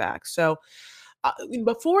other's back. So,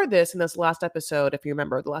 before this, in this last episode, if you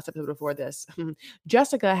remember the last episode before this,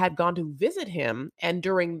 Jessica had gone to visit him, and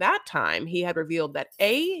during that time, he had revealed that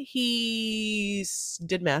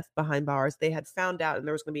did meth behind bars. They had found out, and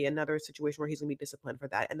there was going to be another situation where he's going to be disciplined for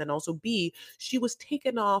that. And then also B, she was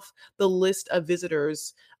taken off the list of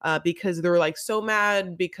visitors because they were, like, so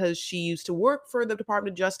mad because she used to work for the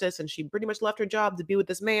Department of Justice, and she pretty much left her job to be with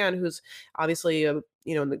this man who's obviously in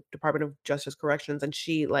the Department of Justice Corrections, and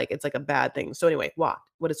she, like, it's like a bad thing. So anyway,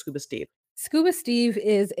 what is Scuba Steve? Scuba Steve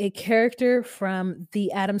is a character from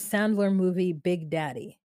the Adam Sandler movie Big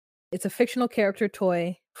Daddy. It's a fictional character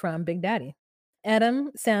toy from Big Daddy. Adam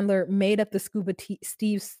Sandler made up the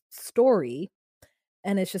Steve's story,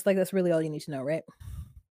 and it's just like that's really all you need to know, right?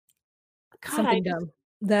 God, I Something just dumb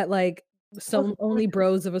that like some wasn't only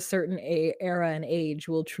bros of a certain era and age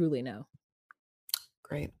will truly know.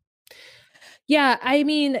 great. Yeah, I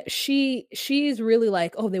mean, she's really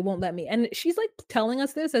like, "Oh, they won't let me." And she's like telling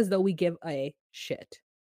us this as though we give a shit.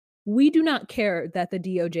 We do not care that the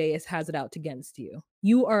DOJ has it out against you.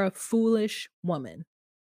 You are a foolish woman.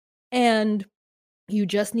 And you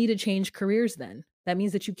just need to change careers then. That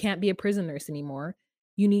means that you can't be a prison nurse anymore.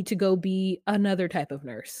 You need to go be another type of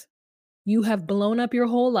nurse. You have blown up your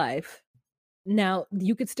whole life. Now,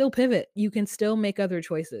 you could still pivot. You can still make other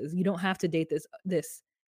choices. You don't have to date this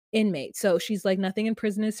inmate. So she's like nothing in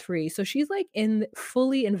prison is free. So she's like in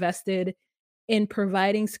fully invested in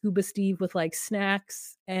providing Scuba Steve with like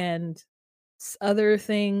snacks and other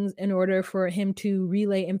things in order for him to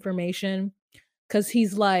relay information. 'Cause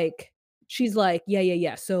she's like, "Yeah, yeah,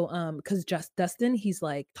 yeah." So, because just Dustin, he's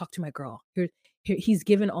like, "Talk to my girl. Here" he's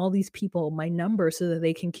given all these people my number so that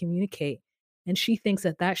they can communicate, and she thinks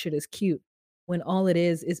that that shit is cute, when all it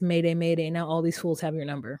is "Mayday, mayday, now all these fools have your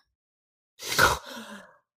number."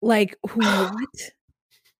 Like, what?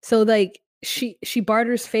 So, like, she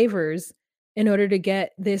barters favors in order to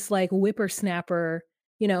get this, like, whippersnapper,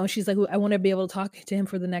 she's like, "I wanna be able to talk to him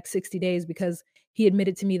for the next 60 days because he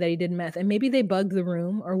admitted to me that he did meth," and maybe they bugged the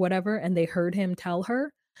room or whatever, and they heard him tell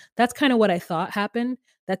her. That's kinda what I thought happened,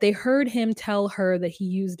 that they heard him tell her that he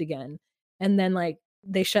used again, and then, like,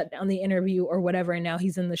 they shut down the interview or whatever, and now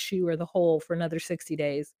he's in the shoe or the hole for another 60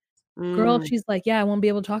 days. Girl, Mm, she's like, "Yeah, I won't be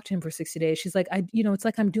able to talk to him for 60 days." She's like, it's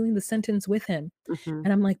like I'm doing the sentence with him." mhm.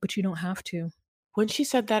 And I'm like, "But you don't have to." When she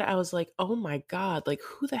said that, I was like, "Oh my god, like,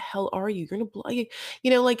 who the hell are you? You're gonna blow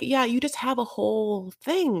like, yeah, you just have a whole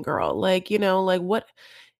thing, girl." Like, like, what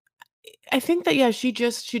I think that, yeah, she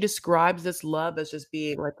describes this love as just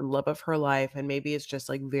being, like, the love of her life, and maybe it's just,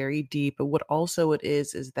 like, very deep, but what also it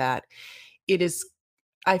is that it is,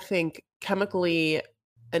 I think, chemically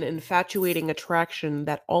an infatuating attraction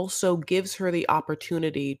that also gives her the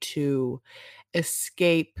opportunity to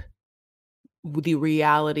escape the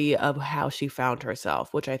reality of how she found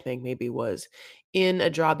herself, which I think maybe was in a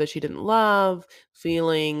job that she didn't love,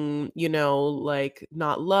 feeling, like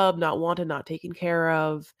not loved, not wanted, not taken care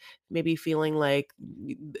of, maybe feeling like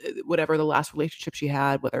whatever the last relationship she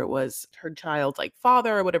had, whether it was her child's like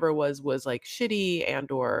father or whatever it was like shitty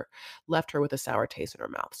and or left her with a sour taste in her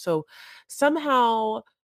mouth. So somehow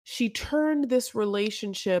she turned this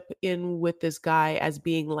relationship in with this guy as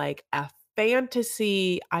being like a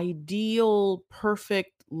fantasy, ideal,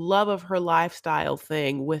 perfect love of her lifestyle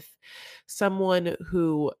thing with someone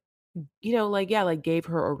who, like, yeah, like gave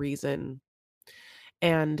her a reason.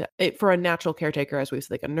 And it for a natural caretaker, as we said,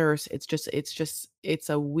 like a nurse, it's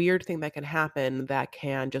a weird thing that can happen that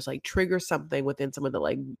can just like trigger something within someone that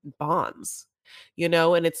like bonds.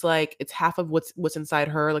 And it's like it's half of what's inside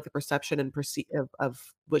her, like the perception and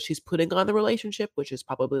of what she's putting on the relationship, which is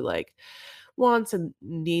probably like wants and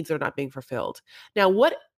needs are not being fulfilled. Now,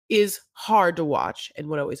 what is hard to watch, and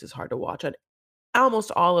what always is hard to watch on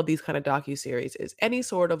almost all of these kind of docuseries, is any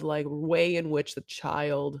sort of like way in which the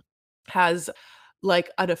child has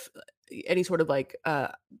like any sort of like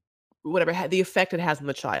whatever the effect it has on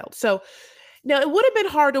the child. So now it would have been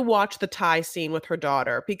hard to watch the Ty scene with her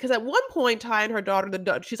daughter, because at one point Ty and her daughter,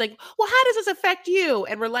 she's like, "Well, how does this affect you?"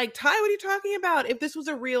 And we're like, "Ty, what are you talking about? If this was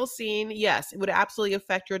a real scene, yes, it would absolutely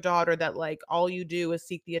affect your daughter. That like all you do is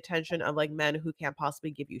seek the attention of like men who can't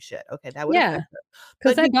possibly give you shit. Okay, that would Yeah, affect her."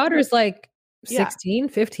 because But that because daughter's like yeah, 16,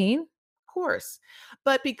 15. course.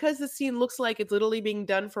 But because the scene looks like it's literally being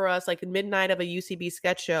done for us like midnight of a UCB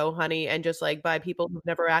sketch show, honey, and just like by people who've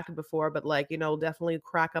never acted before, but like, definitely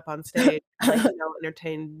crack up on stage, like,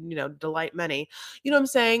 entertain, delight many. You know what I'm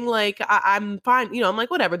saying? Like I'm fine, I'm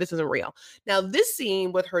like, whatever, this isn't real. Now, this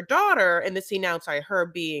scene with her daughter, and this scene now, sorry, her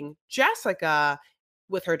being Jessica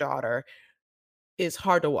with her daughter is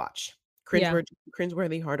hard to watch. Yeah.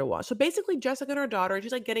 Cringeworthy, hard to watch. So basically, Jessica and her daughter,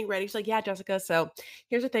 she's like getting ready. She's like, "Yeah, Jessica. So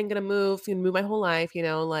here's the thing, gonna move my whole life.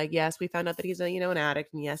 Like, yes, we found out that he's an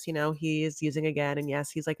addict, and yes, he is using again, and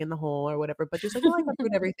yes, he's like in the hole or whatever. But just like, I got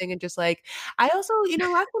through everything, and just like, I also, last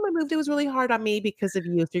time I moved, it was really hard on me because of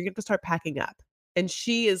you. So you're gonna start packing up." And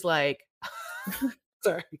she is like,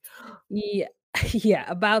 sorry, Yeah. Yeah,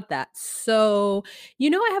 about that. So,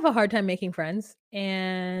 I have a hard time making friends,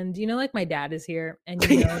 and like my dad is here, and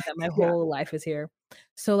that my yeah, whole life is here.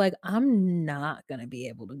 So like I'm not gonna be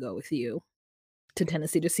able to go with you to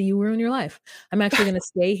Tennessee to see you ruin your life. I'm actually gonna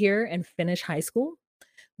stay here and finish high school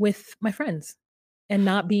with my friends and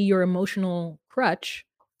not be your emotional crutch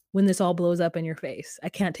when this all blows up in your face. I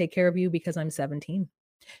can't take care of you because I'm 17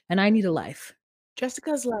 and I need a life.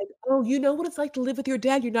 Jessica's like, "Oh, you know what it's like to live with your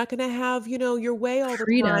dad. You're not gonna have, your way all the time."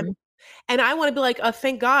 Freedom. And I wanna be like,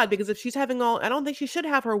 thank God," because if she's having all I don't think she should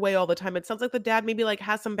have her way all the time. It sounds like the dad maybe, like,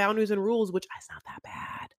 has some boundaries and rules, which is not that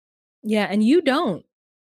bad. Yeah, and you don't.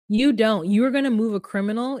 You don't. You're gonna move a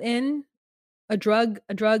criminal in, a drug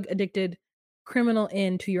addicted criminal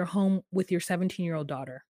into your home with your 17-year-old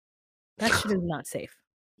daughter. That shit is not safe.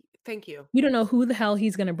 Thank you. You don't know who the hell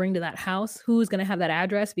he's gonna bring to that house, who's gonna have that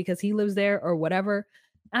address because he lives there or whatever.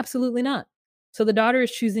 Absolutely not. So the daughter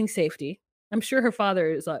is choosing safety. I'm sure her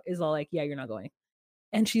father is all like, "Yeah, you're not going."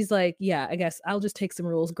 And she's like, "Yeah, I guess I'll just take some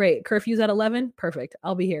rules. Great. Curfew's at 11? Perfect.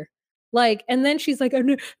 I'll be here." Like, and then she's like,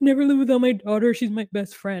 "Never live without my daughter. She's my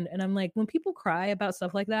best friend." And I'm like, when people cry about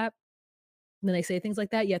stuff like that, when they say things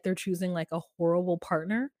like that, yet they're choosing like a horrible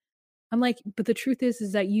partner, I'm like, but the truth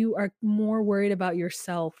is that you are more worried about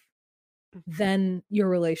yourself than your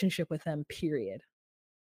relationship with them, period.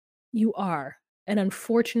 You are. And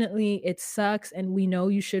unfortunately, it sucks. And we know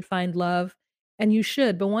you should find love and you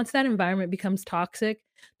should. But once that environment becomes toxic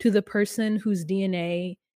to the person whose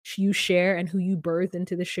DNA you share and who you birth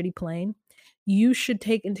into the shitty plane, you should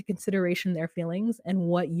take into consideration their feelings and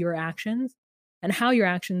what your actions and how your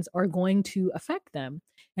actions are going to affect them.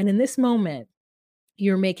 And in this moment,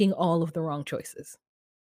 you're making all of the wrong choices.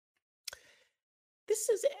 This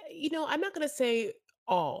is, I'm not gonna say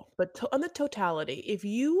all, but on the totality, if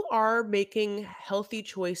you are making healthy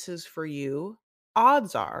choices for you,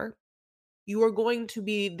 odds are you are going to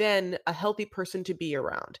be then a healthy person to be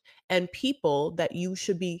around. And people that you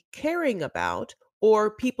should be caring about,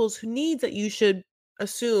 or people's needs that you should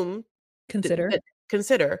assume Consider. that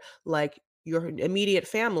consider, like your immediate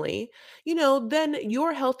family, then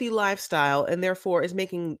your healthy lifestyle and therefore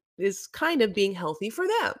is kind of being healthy for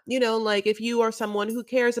them. Like if you are someone who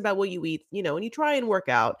cares about what you eat, and you try and work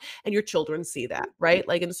out and your children see that, right?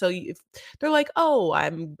 Like, and so if they're like, "Oh,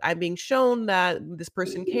 I'm being shown that this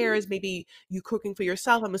person cares," maybe you cooking for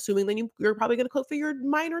yourself, I'm assuming then you're probably going to cook for your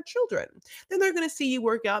minor children. Then they're going to see you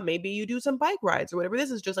work out, maybe you do some bike rides or whatever.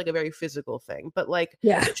 This is just like a very physical thing, but like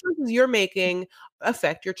Yeah. the choices you're making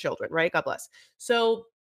affect your children, right? God bless. So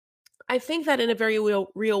I think that in a very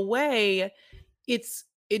real way, it's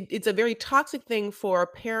a very toxic thing for a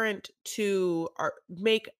parent to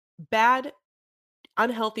make bad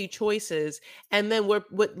unhealthy choices, and then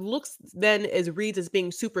what looks then as reads as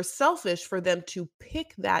being super selfish for them to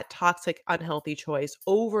pick that toxic unhealthy choice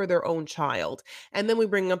over their own child. And then we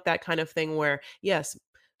bring up that kind of thing where yes,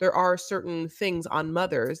 there are certain things on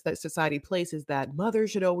mothers that society places that mothers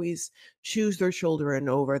should always choose their children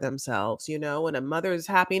over themselves, and a mother's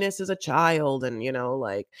happiness is a child, and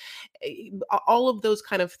like all of those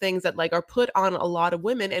kind of things that like are put on a lot of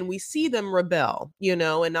women, and we see them rebel,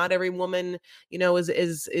 and not every woman,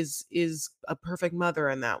 is a perfect mother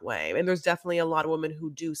in that way. And there's definitely a lot of women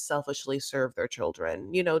who do selfishly serve their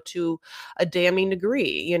children, to a damning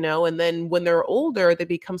degree, and then when they're older, they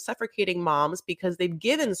become suffocating moms because they've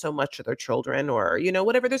given so much to their children, or,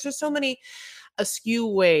 whatever. There's just so many askew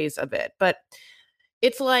ways of it. But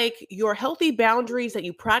it's like your healthy boundaries that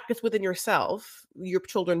you practice within yourself, your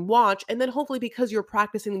children watch, and then hopefully because you're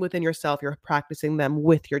practicing within yourself, you're practicing them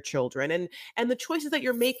with your children. And the choices that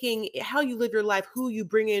you're making, how you live your life, who you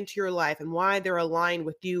bring into your life, and why they're aligned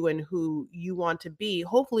with you and who you want to be,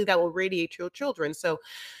 hopefully that will radiate to your children. So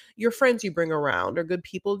your friends you bring around are good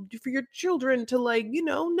people for your children to like,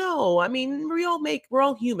 no. I mean, we're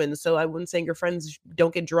all humans. So I wouldn't say your friends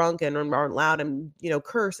don't get drunk and aren't loud and,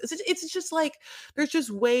 curse. It's just like there's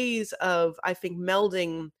just ways of, I think,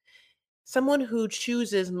 melding someone who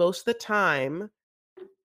chooses most of the time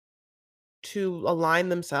to align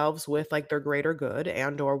themselves with like their greater good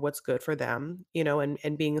and or what's good for them,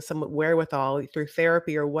 and being somewhat wherewithal through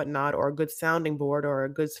therapy or whatnot, or a good sounding board or a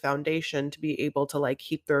good foundation to be able to like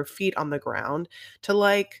keep their feet on the ground, to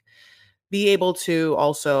like be able to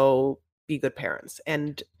also be good parents.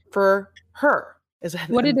 And for her, is and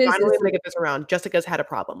What it is finally is I'm gonna get this around, Jessica's had a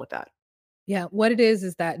problem with that. Yeah, what it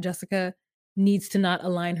is that Jessica needs to not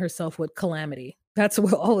align herself with calamity. That's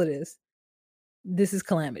what all it is. This is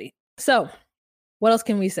calamity. So, what else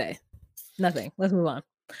can we say? Nothing. Let's move on.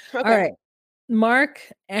 All Okay. right. Mark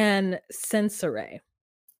and Sensore.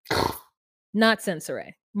 Not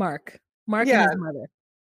Sensore. Mark. Mark and Yeah. his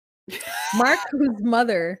mother. Mark, whose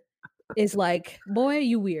mother is like, boy,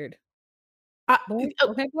 you weird. Boy, Oh,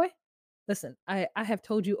 okay, boy. Listen, I have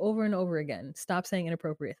told you over and over again, stop saying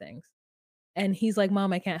inappropriate things. And he's like,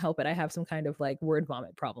 "Mom, I can't help it. I have some kind of like word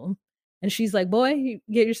vomit problem." And she's like, "Boy,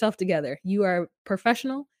 get yourself together. You are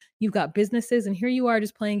professional. You've got businesses, and here you are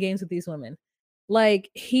just playing games with these women." Like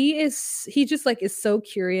he just like is so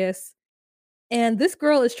curious. And this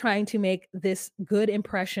girl is trying to make this good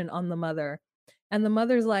impression on the mother. And the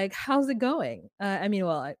mother's like, "How's it going?"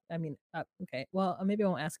 Okay. Well, maybe I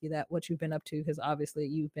won't ask you that, what you've been up to, because obviously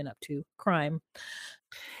you've been up to crime.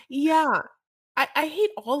 yeah. I hate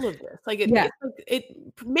all of this. Like Yeah, it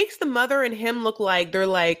makes the mother and him look like they're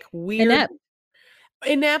like weird, inept.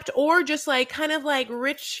 inept, or just like kind of like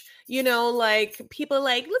rich, like people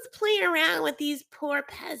like, let's play around with these poor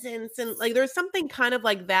peasants. And like there's something kind of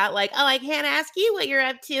like that, like, oh, I can't ask you what you're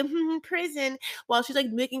up to, prison, while she's like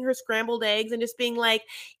making her scrambled eggs and just being like,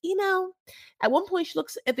 at one point she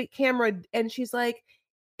looks at the camera and she's like,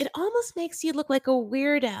 it almost makes you look like a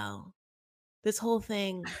weirdo, this whole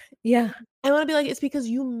thing. Yeah. I wanna be like, "It's because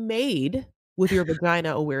you made with your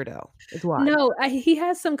vagina a weirdo. It's why." No, he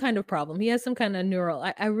has some kind of problem. He has some kinda neural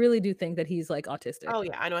I really do think that he's, like, autistic. Oh,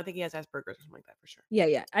 yeah, I know, I think he has Asperger's or something like that for sure. Yeah,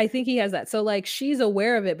 yeah, I think he has that. So, like, she's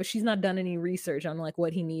aware of it, but she's not done any research on, like,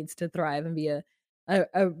 what he needs to thrive and be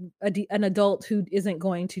an adult who isn't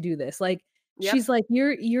going to do this. Like, Yep. she's like,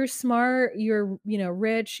 "You're smart, you're,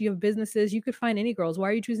 rich, you have businesses, you could find any girls. Why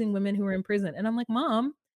are you choosing women who are in prison?" And I'm like,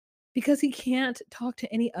 "Mom, because he can't talk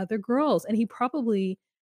to any other girls, and he probably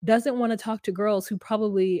doesn't wanna talk to girls who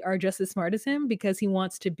probably are just as smart as him because he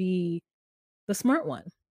wants to be the smart one."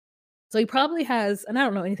 So he probably has, and I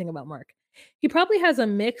don't know anything about Mark. He probably has a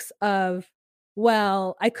mix of,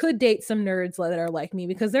 well, I could date some nerds that are like me,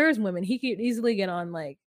 because there's women he could easily get on,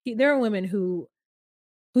 like there are women who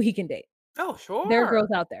he can date. Oh, There are sure.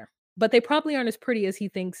 girls out there, but they probably aren't as pretty as he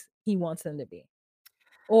thinks he wants them to be.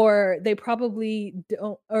 Or they probably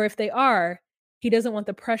don't, or if they are, he doesn't want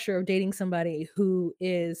the pressure of dating somebody who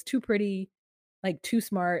is too pretty, like, too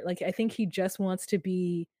smart. Like, I think he just wants to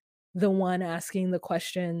be the one asking the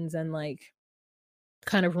questions and, like,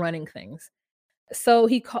 kind of running things. So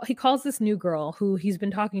he calls this new girl who he's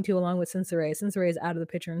been talking to along with Sensore. Sensore is out of the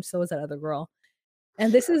picture, and so is that other girl.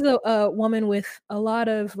 And this is a woman with a lot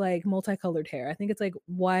of, like, multicolored hair. I think it's, like,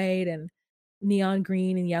 white and neon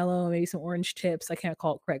green and yellow and maybe some orange tips. I can't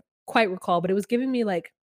quite recall, but it was giving me,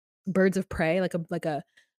 like, Birds of Prey, like a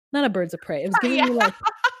not a Birds of Prey. It was giving Yeah, me, like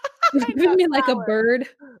it was I giving know, me, like, flower.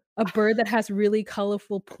 a bird that has really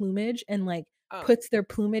colorful plumage and, like, Oh. puts their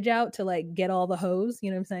plumage out to, like, get all the hoes, you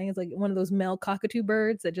know what I'm saying? It's like one of those male cockatoo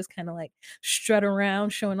birds that just kinda, like, strut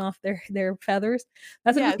around showing off their feathers.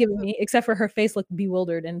 That's what it was Yeah, giving me, except for her face looked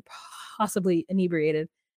bewildered and possibly inebriated.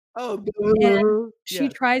 oh, And she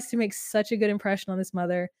yes. tries to make such a good impression on this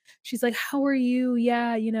mother. She's like, "How are you?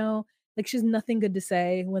 Yeah, like, she has nothing good to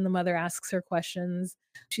say when the mother asks her questions.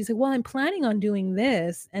 She's like, "Well, I'm planning on doing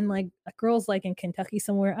this," and, like, a girl's, like, in Kentucky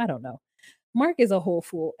somewhere, I don't know. Mark is a whole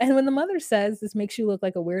fool, and when the mother says, "This makes you look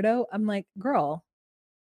like a weirdo," I'm like, "Girl,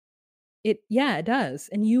 it does,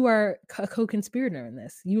 and you are a co-conspirator in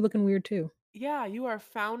this. You looking weird too." Yeah, you are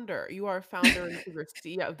founder. You are founder and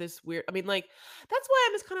overseer of this weird I mean, like, that's why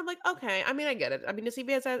I'm just kind of like, okay, I mean, I get it. I mean, if he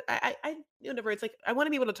has whatever, it's like, I wanna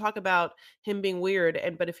be able to talk about him being weird,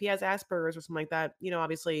 but if he has Asperger's or something like that,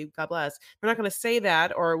 obviously, God bless. We're not gonna say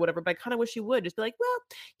that or whatever, but I kinda wish you would just be like,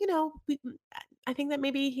 "Well, I think that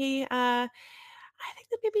maybe I think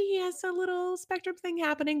that maybe he has a little spectrum thing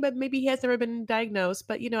happening, but maybe he has never been diagnosed.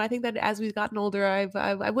 But I think that as we've gotten older,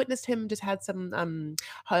 I've witnessed him just had some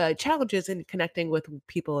challenges in connecting with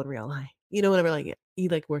people in real life. Whenever like he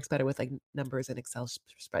like works better with like numbers and Excel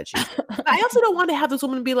spreadsheets. But I also don't want to have this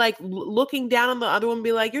woman be like looking down on the other one, and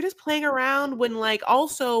be like, "You're just playing around." When like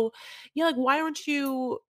also, yeah, like why aren't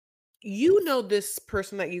you? You know this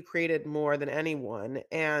person that you created more than anyone,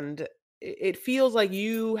 and it feels like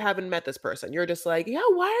you haven't met this person. You're just like, "Yeah,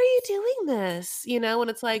 why are you doing this?" And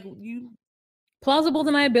it's like, you Plausible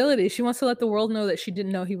deniability. She wants to let the world know that she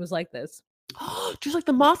didn't know he was like this. just like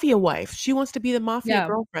the mafia wife. She wants to be the mafia Yeah,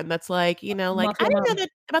 girlfriend that's like, like, "I mafia didn't know mom. that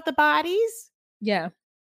about the bodies." Yeah.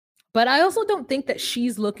 But I also don't think that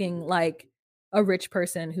she's looking like a rich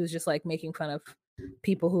person who's just, like, making fun of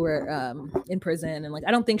people who are, in prison, and, like,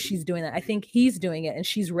 I don't think she's doing that. I think he's doing it, and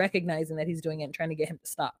she's recognizing that he's doing it and trying to get him to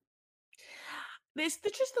stop. This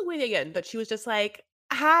just the way again that she was just like,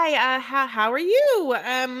 "Hi, how are you?"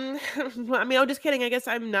 I mean, I'm just kidding. I guess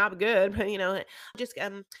I'm not good, but just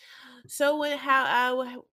so how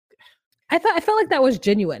I felt like that was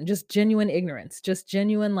genuine, just genuine ignorance, just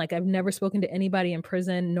genuine, like, I've never spoken to anybody in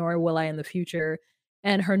prison, nor will I in the future,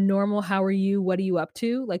 and her normal, "How are you? What are you up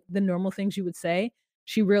to?" Like, the normal things you would say,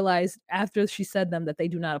 she realized after she said them that they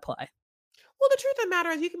do not apply. Well, the truth of the matter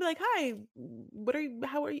is you can be like, "Hi, what are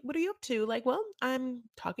you up to?" Like, "Well, I'm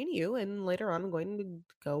talking to you, and later on I'm going to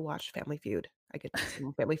go watch Family Feud. I get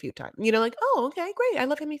some Family Feud time." Like, "Oh, okay, great. I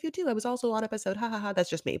love Family Feud too. I was also on episode. Ha ha ha. That's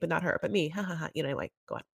just me, but not her, but me. Ha ha ha." Like,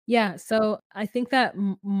 go on. Yeah, so I think that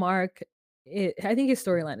Mark, I think his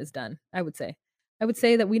storyline is done. I would say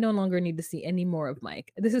that we no longer need to see any more of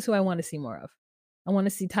Mike. This is who I want to see more of. I want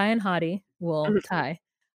to see Ty and Hottie. Well, Mhm. Ty.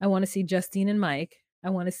 I want to see Justine and Mike. I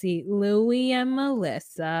want to see Louie and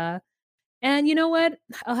Melissa. And you know what?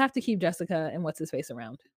 I'll have to keep Jessica and what's his face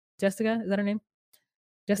around. Jessica, is that her name?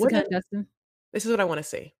 What Jessica if and Justin. this is what I wanna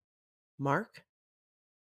see. Mark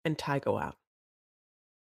and Ty go out.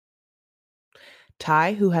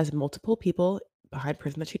 Ty, who has multiple people behind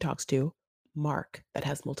prison that she talks to. Mark, that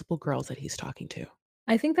has multiple girls that he's talking to.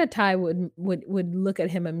 I think that Ty would look at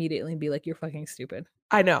him immediately and be like, "You're fucking stupid."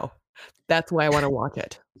 I know. That's why I wanna watch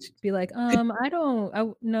it. Be like, Could I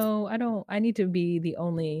don't, no, I don't, I need to be the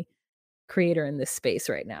only creator in this space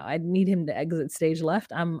right now. I need him to exit stage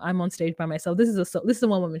left. I'm on stage by myself. This is a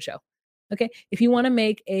one woman show. Okay. If you want to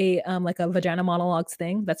make a like a vagina monologues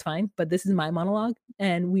thing, that's fine. But this is my monologue,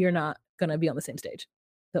 and we are not gonna be on the same stage.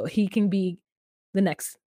 So he can be the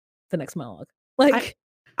next the next monologue. I Like,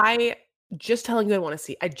 I just telling you I wanna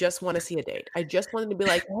see. I just wanna see a date. I just wanted to be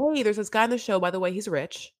like, "Hey, there's this guy on the show, by the way, he's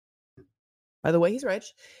rich. By the way, he's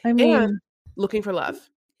rich, I and mean, looking for love."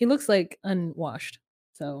 he looks like unwashed.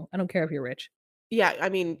 So I don't care if you're rich. Yeah, I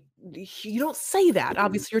mean, you don't say that,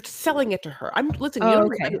 obviously, you're selling it to her. I'm listen, you Oh,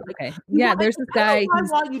 don't I okay, mean, like, okay. you Yeah, want there's this I don't guy. know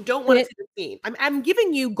He's why you don't wanna fit. see the scene. I'm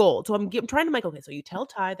giving you gold, so I'm trying to make okay, so you tell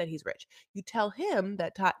Ty that he's rich. You tell him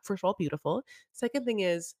that Ty first of all, beautiful. Second thing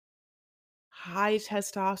is high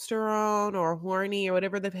testosterone or horny or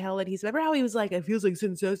whatever the hell that he's remember how he was like, "It feels like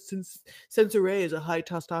since Sensoray is a high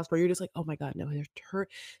testosterone." You're just like, "Oh my god, no, her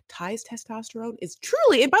Ty's testosterone is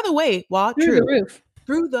truly" and by the way, while Through the true, roof.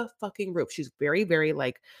 through the fucking roof. She's very, very,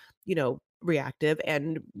 like, reactive,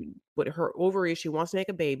 and what her ovaries, she wants to make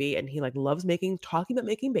a baby, and he, like, loves talking about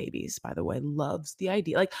making babies, by the way, loves the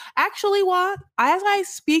idea. Like, actually, what? As I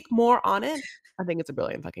speak more on it, I think it's a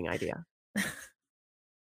brilliant fucking idea.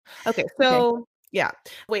 Okay, Okay. so yeah.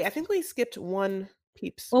 Wait, I think we skipped one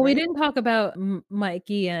Peeps, Well, we right? didn't talk about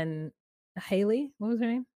Mikey and Haley. What was her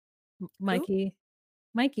name? Who?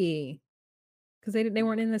 Mikey, because they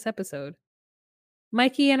weren't in this episode.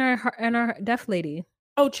 Mikey and our deaf lady.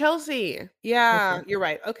 Oh, Chelsea. Yeah, Okay. you're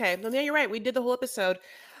right. Okay. No, yeah, you're right. We did the whole episode.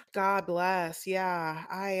 God bless. Yeah.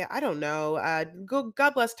 I don't know.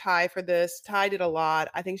 God bless Ty for this. Ty did a lot.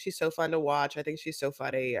 I think she's so fun to watch. I think she's so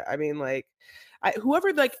funny. I mean, like,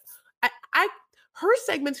 whoever like I her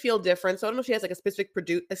segments feel different. So I don't know if she has like a specific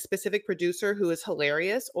producer who is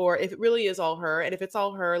hilarious, or if it really is all her. And if it's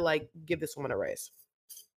all her, like, give this woman a raise.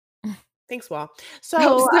 Thanks, Wa. I'm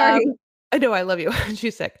So sorry. I know I love you.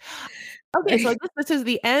 She's sick. Okay, so I guess this is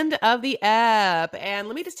the end of the app. And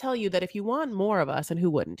let me just tell you that if you want more of us, and who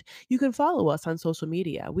wouldn't, you can follow us on social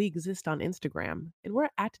media. We exist on Instagram, and we're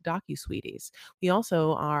at DocuSweeties. We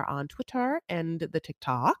also are on Twitter and the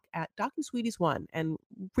TikTok at DocuSweeties1. And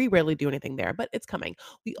we rarely do anything there, but it's coming.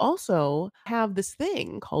 We also have this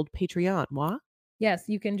thing called Patreon. What? Yes,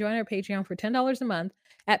 you can join our Patreon for $10 a month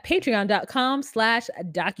at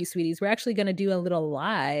patreon.com/DocuSweeties. We're actually going to do a little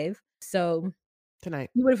live. So Tonight.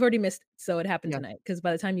 you would have already missed. So it happened Yeah. tonight because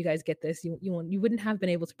by the time you guys get this, you wouldn't have been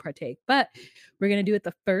able to partake. But we're going to do it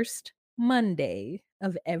the first Monday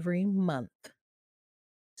of every month.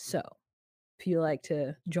 So if you like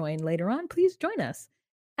to join later on, please join us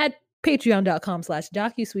at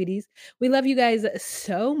patreon.com/DocuSweeties. We love you guys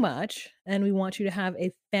so much, and we want you to have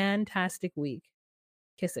a fantastic week.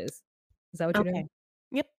 Kisses. Is that what you're Okay. doing?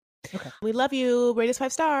 Yep. Okay. We love you. Rate us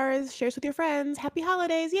 5 stars. Share us with your friends. Happy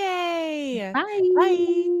holidays. Yay. Bye.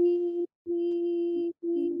 Bye.